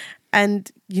wasn't.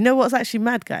 And you know what's actually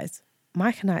mad, guys?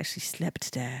 Mike and I actually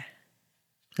slept there.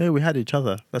 Yeah, we had each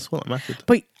other. That's what mattered.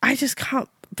 But I just can't.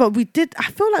 But we did.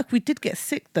 I feel like we did get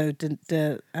sick though.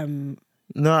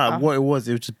 No, what it was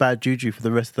just bad juju for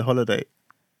the rest of the holiday.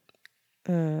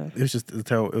 It was just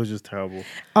terrible. It was just terrible.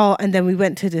 Oh, and then we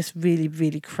went to this really,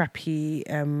 really crappy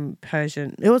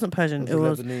Persian. It wasn't Persian. It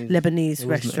was Lebanese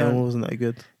restaurant. It wasn't that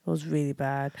good. It was really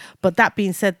bad. But that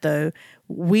being said, though,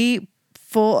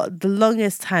 for the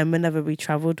longest time, whenever we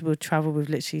travelled, we'd travel with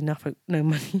literally no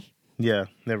money. Yeah,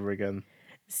 never again.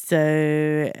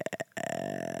 So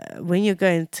when you're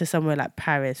going to somewhere like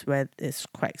Paris, where it's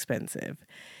quite expensive,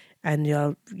 and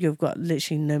you've got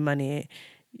literally no money,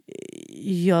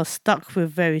 you're stuck with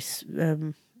very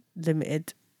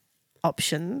limited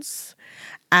options.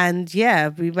 And yeah,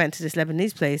 we went to this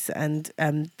Lebanese place, and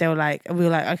we were like,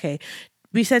 okay.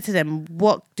 We said to them,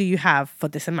 what do you have for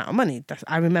this amount of money?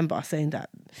 I remember us saying that.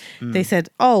 They said,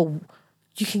 oh,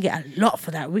 you can get a lot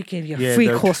for that. We give you a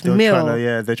 3-course meal.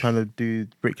 They're trying to do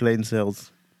Brick Lane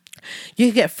sales. You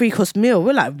can get a 3-course meal.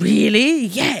 We're like, really?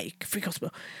 Yeah, 3-course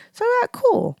meal. So we're like,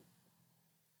 cool.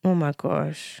 Oh my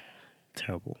gosh.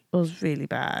 Terrible. It was really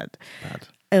bad.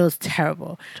 It was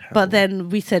terrible. But then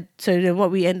we said, so then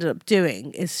what we ended up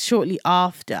doing is shortly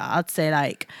after, I'd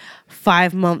say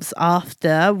 5 months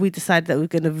after, we decided that we were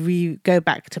going to go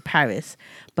back to Paris.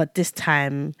 But this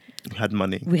time we had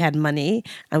money.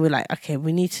 And we're like, okay,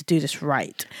 we need to do this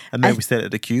right. And then we stayed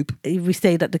at the Cube. We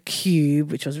stayed at the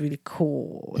Cube, which was really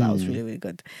cool. That was really, really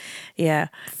good. Yeah.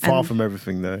 Far from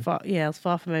everything though. It was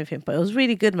far from everything. But it was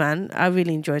really good, man. I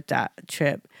really enjoyed that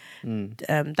trip.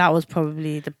 That was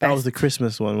probably the best. That was the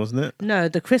Christmas one, wasn't it? No,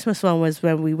 the Christmas one was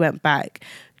when we went back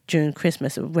during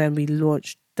Christmas, when we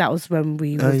launched. That was when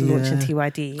we was launching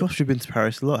TYD. Gosh, we've been to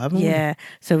Paris a lot, haven't we? Yeah.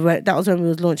 So that was when we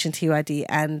was launching TYD,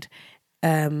 and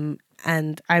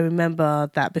I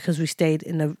remember that because we stayed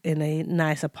in a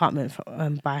nice apartment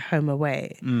by Home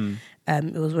Away.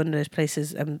 It was one of those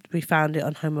places. We found it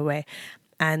on Home Away.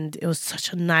 And it was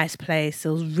such a nice place. It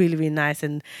was really, really nice.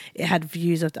 And it had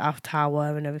views of the Eiffel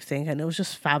Tower and everything. And it was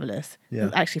just fabulous. Yeah. It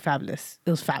was actually fabulous.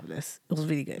 It was fabulous. It was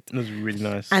really good. It was really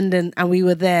nice. And we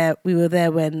were there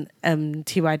when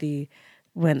TYD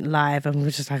went live. And we were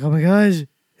just like, oh my gosh.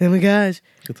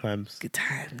 Good times. Good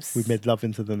times. We made love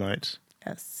into the night.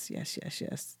 Yes.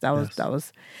 That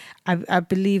was. I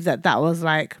believe that was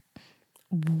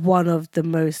one of the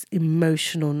most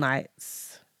emotional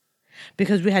nights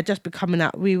because we had just been coming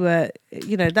out. We were,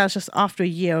 that was just after a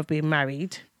year of being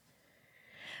married,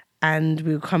 and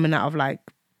we were coming out of like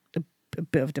a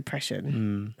bit of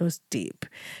depression. It was deep.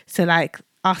 So like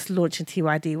us launching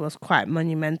TYD was quite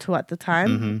monumental at the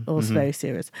time. It was very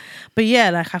serious. But yeah,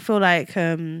 like I feel like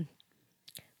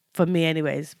for me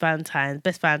anyways, best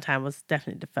Valentine was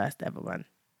definitely the first ever one.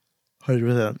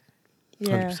 100%.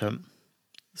 Yeah. 100%.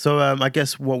 So I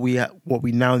guess what we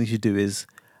now need to do is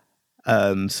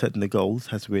setting the goals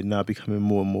as we're now becoming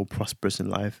more and more prosperous in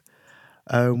life.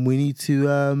 We need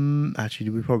to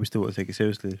actually we probably still want to take it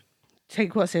seriously.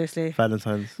 Take what seriously?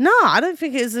 Valentine's. No, I don't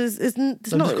think it's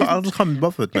not. I just can't be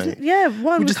bothered, mate. Yeah,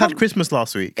 we just had Christmas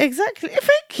last week. Exactly.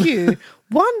 Thank you.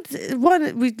 One,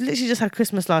 we literally just had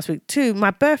Christmas last week. 2,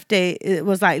 my birthday, it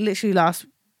was like literally last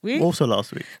week. Also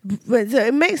last week. But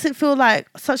it makes it feel like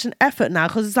such an effort now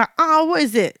because it's like, what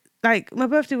is it? Like my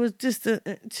birthday was just, do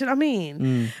you know what I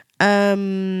mean?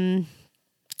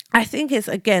 I think it's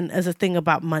again as a thing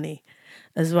about money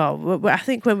as well. I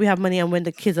think when we have money and when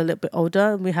the kids are a little bit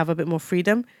older, we have a bit more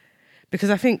freedom. Because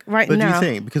I think now... But do you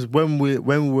think, because when we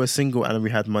were single and we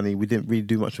had money, we didn't really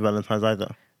do much for Valentine's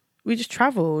either? We just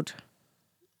travelled.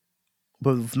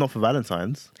 But not for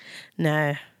Valentine's.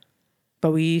 No.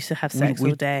 But we used to have sex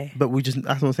all day. But that's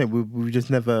what I'm saying, we just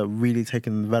never really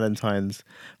taken Valentine's.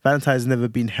 Valentine's never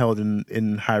been held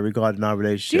in high regard in our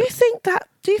relationship.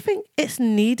 Do you think it's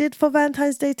needed for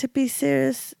Valentine's Day to be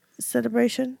serious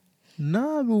celebration?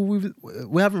 No,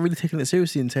 we haven't really taken it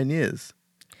seriously in 10 years.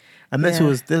 And this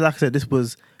was, like I said, this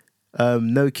was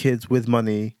no kids with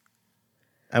money,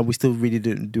 and we still really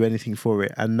didn't do anything for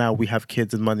it. And now we have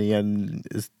kids and money, and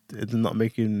it's not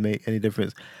make any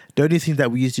difference. The only thing that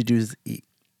we used to do is eat.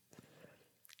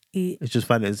 It's just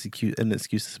find it an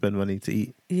excuse to spend money to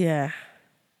eat. Yeah.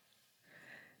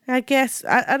 I guess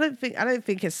I don't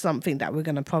think it's something that we're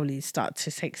gonna probably start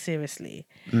to take seriously.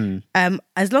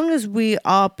 As long as we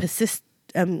are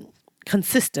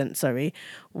consistent,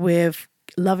 with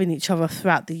loving each other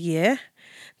throughout the year,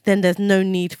 then there's no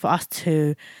need for us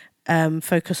to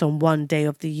focus on one day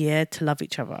of the year to love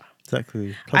each other.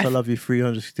 Exactly. Plus, I love you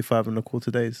 365 and a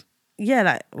quarter days. Yeah,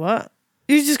 like what?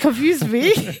 You just confused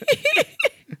me.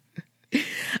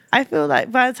 I feel like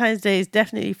Valentine's Day is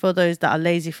definitely for those that are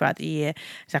lazy throughout the year.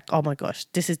 It's like, oh my gosh,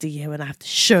 this is the year when I have to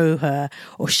show her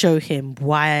or show him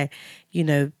why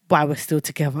we're still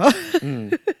together.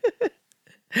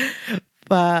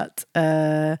 But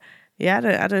I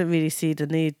don't really see the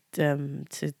need to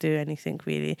do anything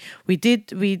really. We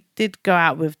did go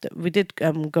out with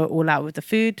go all out with the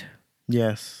food.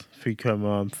 Yes, food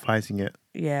coma, fighting it.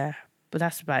 Yeah, but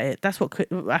that's about it. That's what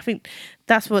I think.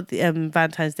 That's what the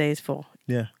Valentine's Day is for.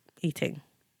 Yeah. Eating.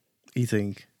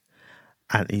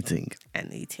 And eating.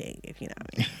 If you know what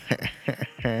I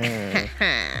mean.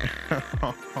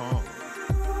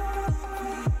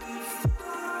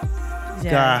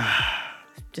 Yeah.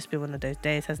 Just been one of those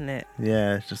days, hasn't it?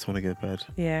 Yeah, just want to go to bed.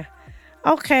 Yeah.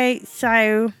 Okay,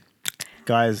 so...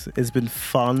 Guys, it's been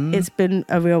fun. It's been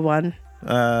a real one.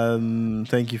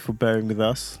 Thank you for bearing with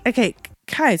us. Okay,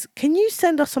 guys, can you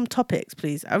send us some topics,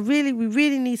 please? We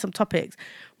really need some topics.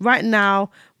 Right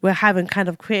now, we're having kind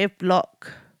of creative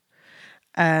block.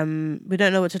 We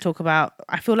don't know what to talk about.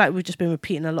 I feel like we've just been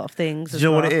repeating a lot of things. Do you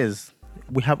know what it is?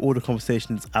 We have all the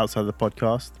conversations outside the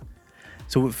podcast.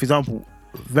 So, for example,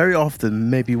 very often,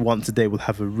 maybe once a day, we'll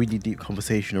have a really deep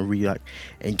conversation or really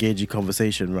engaging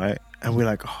conversation, right? And we're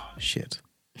like, oh, shit.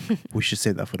 We should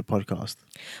say that for the podcast.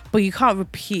 But you can't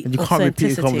repeat. And you can't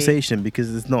repeat a conversation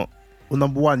because it's not. Well,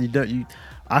 number one,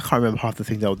 I can't remember half the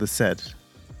things I would have said.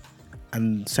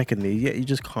 And secondly, you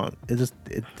just can't.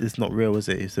 It's not real, is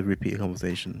it? It's a repeated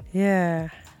conversation. Yeah.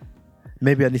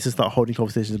 Maybe I need to start holding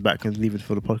conversations back and leave it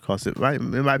for the podcast. It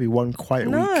might be one quiet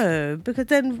week. No, because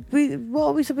then what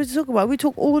are we supposed to talk about? We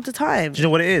talk all the time. Do you know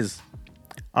what it is?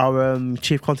 Our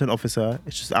chief content officer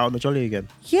is just out on the jolly again.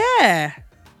 Yeah.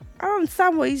 I don't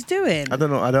understand what he's doing. I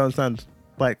don't know. I don't understand.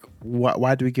 Like,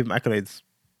 why do we give him accolades?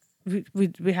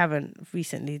 We haven't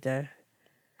recently, though.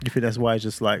 Do you think that's why it's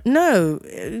just like... No,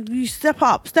 you step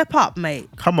up, mate.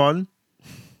 Come on.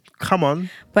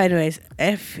 But anyways,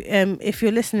 if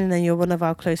you're listening and you're one of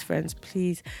our close friends,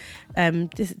 please,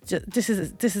 this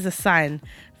is a sign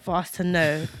for us to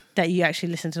know that you actually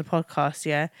listen to the podcast.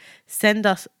 Yeah, send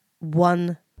us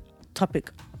one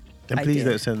topic. And please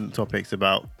don't send topics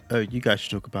about. Oh, you guys should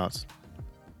talk about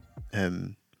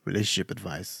relationship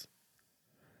advice.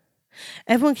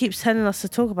 Everyone keeps telling us to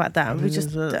talk about that, and we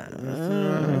just.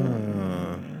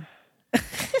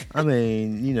 I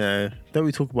mean, you know, don't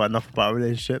we talk about enough about our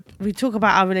relationship? We talk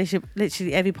about our relationship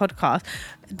literally every podcast.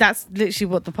 That's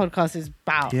literally what the podcast is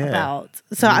about. Yeah.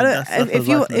 So I I mean, don't. that's If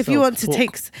you life in want to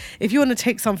itself.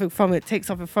 take something from it, take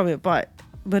something from it. But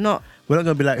we're not. We're not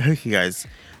gonna be like, okay, guys.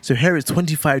 So here is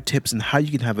 25 tips on how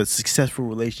you can have a successful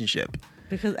relationship.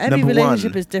 Because every Number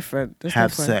relationship one, is different. It's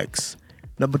Have different. sex.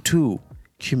 Number 2,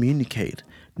 communicate.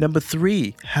 Number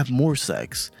 3, have more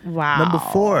sex. Wow. Number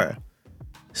 4,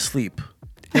 sleep.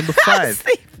 Number 5,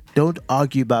 Sleep. don't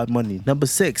argue about money. Number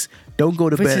 6, don't go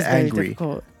to Which bed is very angry.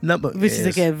 difficult. Yes. Which is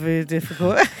again very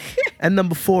difficult. And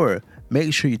number 4,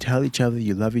 make sure you tell each other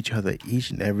you love each other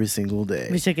each and every single day.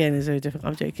 Which again is very difficult.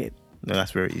 I'm joking. No,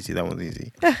 that's very easy. That one's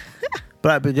easy.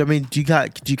 but I mean, do you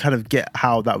kind of get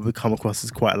how that would come across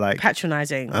as quite like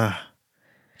Patronizing. do you know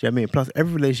what I mean? Plus,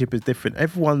 every relationship is different.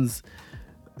 Everyone's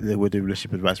we're doing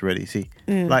relationship advice already. See,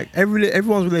 like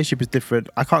everyone's relationship is different.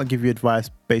 I can't give you advice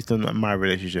based on my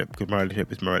relationship because my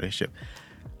relationship is my relationship.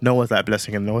 No one's like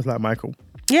Blessing and no one's like Michael.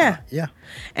 Yeah. Yeah.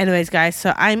 Anyways, guys,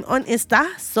 so I'm on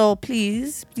Insta. So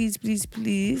please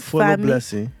Follow find me.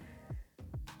 Blessing.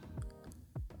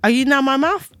 Are you now my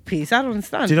mouthpiece? I don't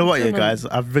understand. Do you know what, I yeah, don't know. guys?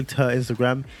 I've rigged her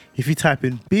Instagram. If you type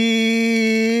in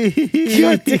B,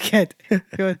 You're a dickhead.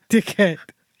 You're a dickhead.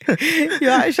 You're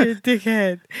actually a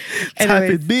dickhead. type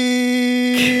Anyways, in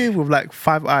B with like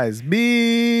 5 eyes.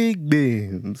 Big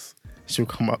beams. She'll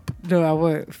come up. no, I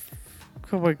won't.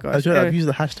 Oh my god. I've used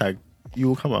the hashtag. You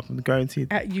will come up. I'm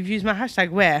guaranteed. You've used my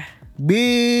hashtag where?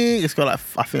 Big. It's got like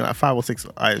I think like 5 or 6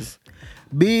 eyes.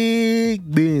 Big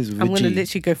beans with I'm a gonna G.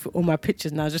 literally go through all my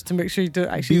pictures now just to make sure you don't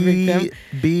actually ring them.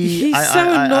 B. He's so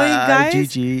annoying,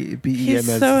 guys. G B E M S.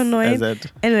 He's so annoying. Z.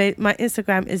 Anyway, my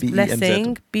Instagram is BEMZ.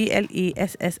 blessing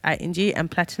BLESSING and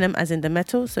platinum as in the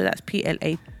metal. So that's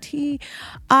PLATIN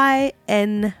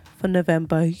for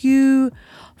November, U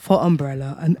for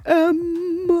umbrella, and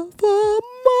M for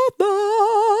mother.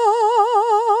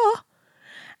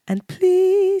 And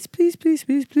please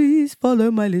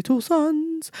follow my little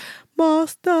sons,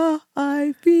 Master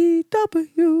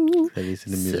IVW. He's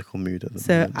in the musical mood at the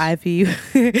So moment.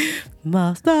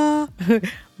 Master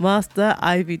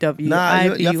IVW. Nah,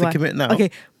 you have to IVY. commit now. Okay,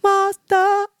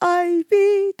 Master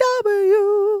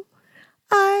IVW.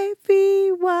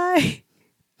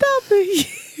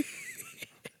 IVYW.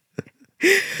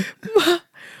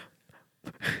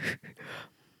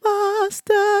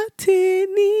 Master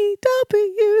Tinny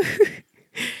W.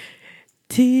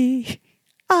 TINI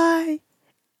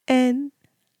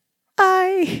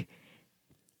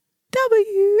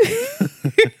W.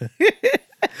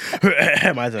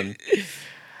 My turn.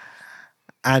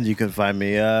 And you can find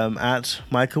me at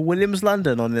Michael Williams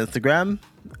London on Instagram.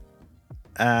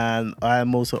 And I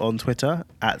am also on Twitter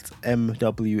at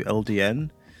MWLDN.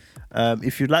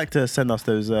 If you'd like to send us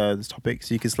those topics,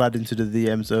 you can slide into the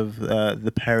DMs of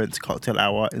the Parents Cocktail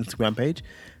Hour Instagram page.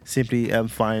 Simply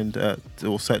find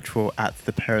or search for at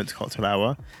the Parents Cocktail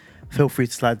Hour. Feel free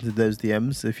to slide into those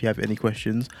DMs if you have any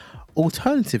questions.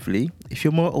 Alternatively, if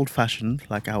you're more old-fashioned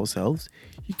like ourselves,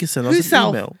 you can send us an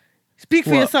email. Speak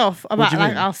for What? yourself What about do you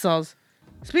like mean? ourselves.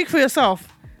 Speak for yourself.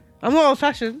 I'm not old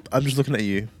fashioned. I'm just looking at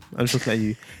you.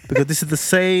 Because this is the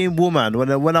same woman.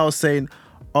 When I was saying,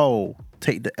 "Oh,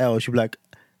 take the L," she'd be like,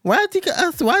 "Why do you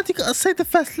gotta say the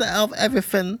first letter of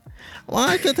everything?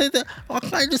 Why can't you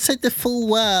just say the full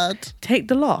word?" Take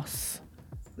the loss.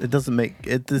 It doesn't make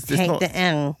it. It's Take not. the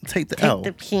L. Take the Take L.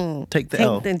 the P. Take the Take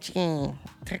L. the G.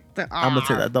 Take the R. I'm gonna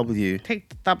take that W. Take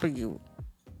the W.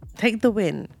 Take the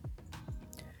win.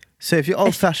 So if you're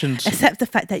old-fashioned, Accept the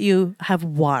fact that you have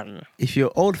won. if you're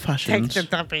Take old-fashioned, the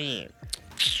W.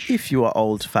 if you are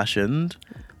old-fashioned,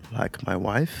 like my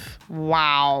wife,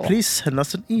 Wow. please send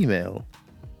us an email.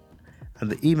 And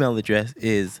the email address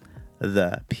is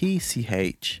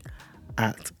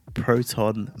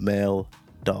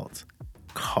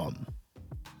thepch@protonmail.com.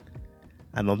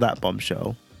 And on that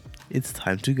bombshell, it's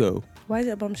time to go. Why is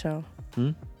it a bombshell?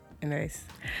 Anyways,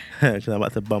 Because I'm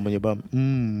about to bum on your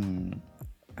bum.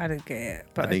 I don't get it.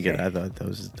 But I didn't get okay. that.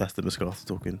 That's the Moscato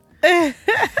talking.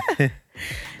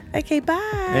 Okay, bye.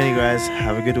 Anyway, guys,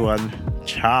 have a good one.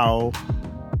 Ciao.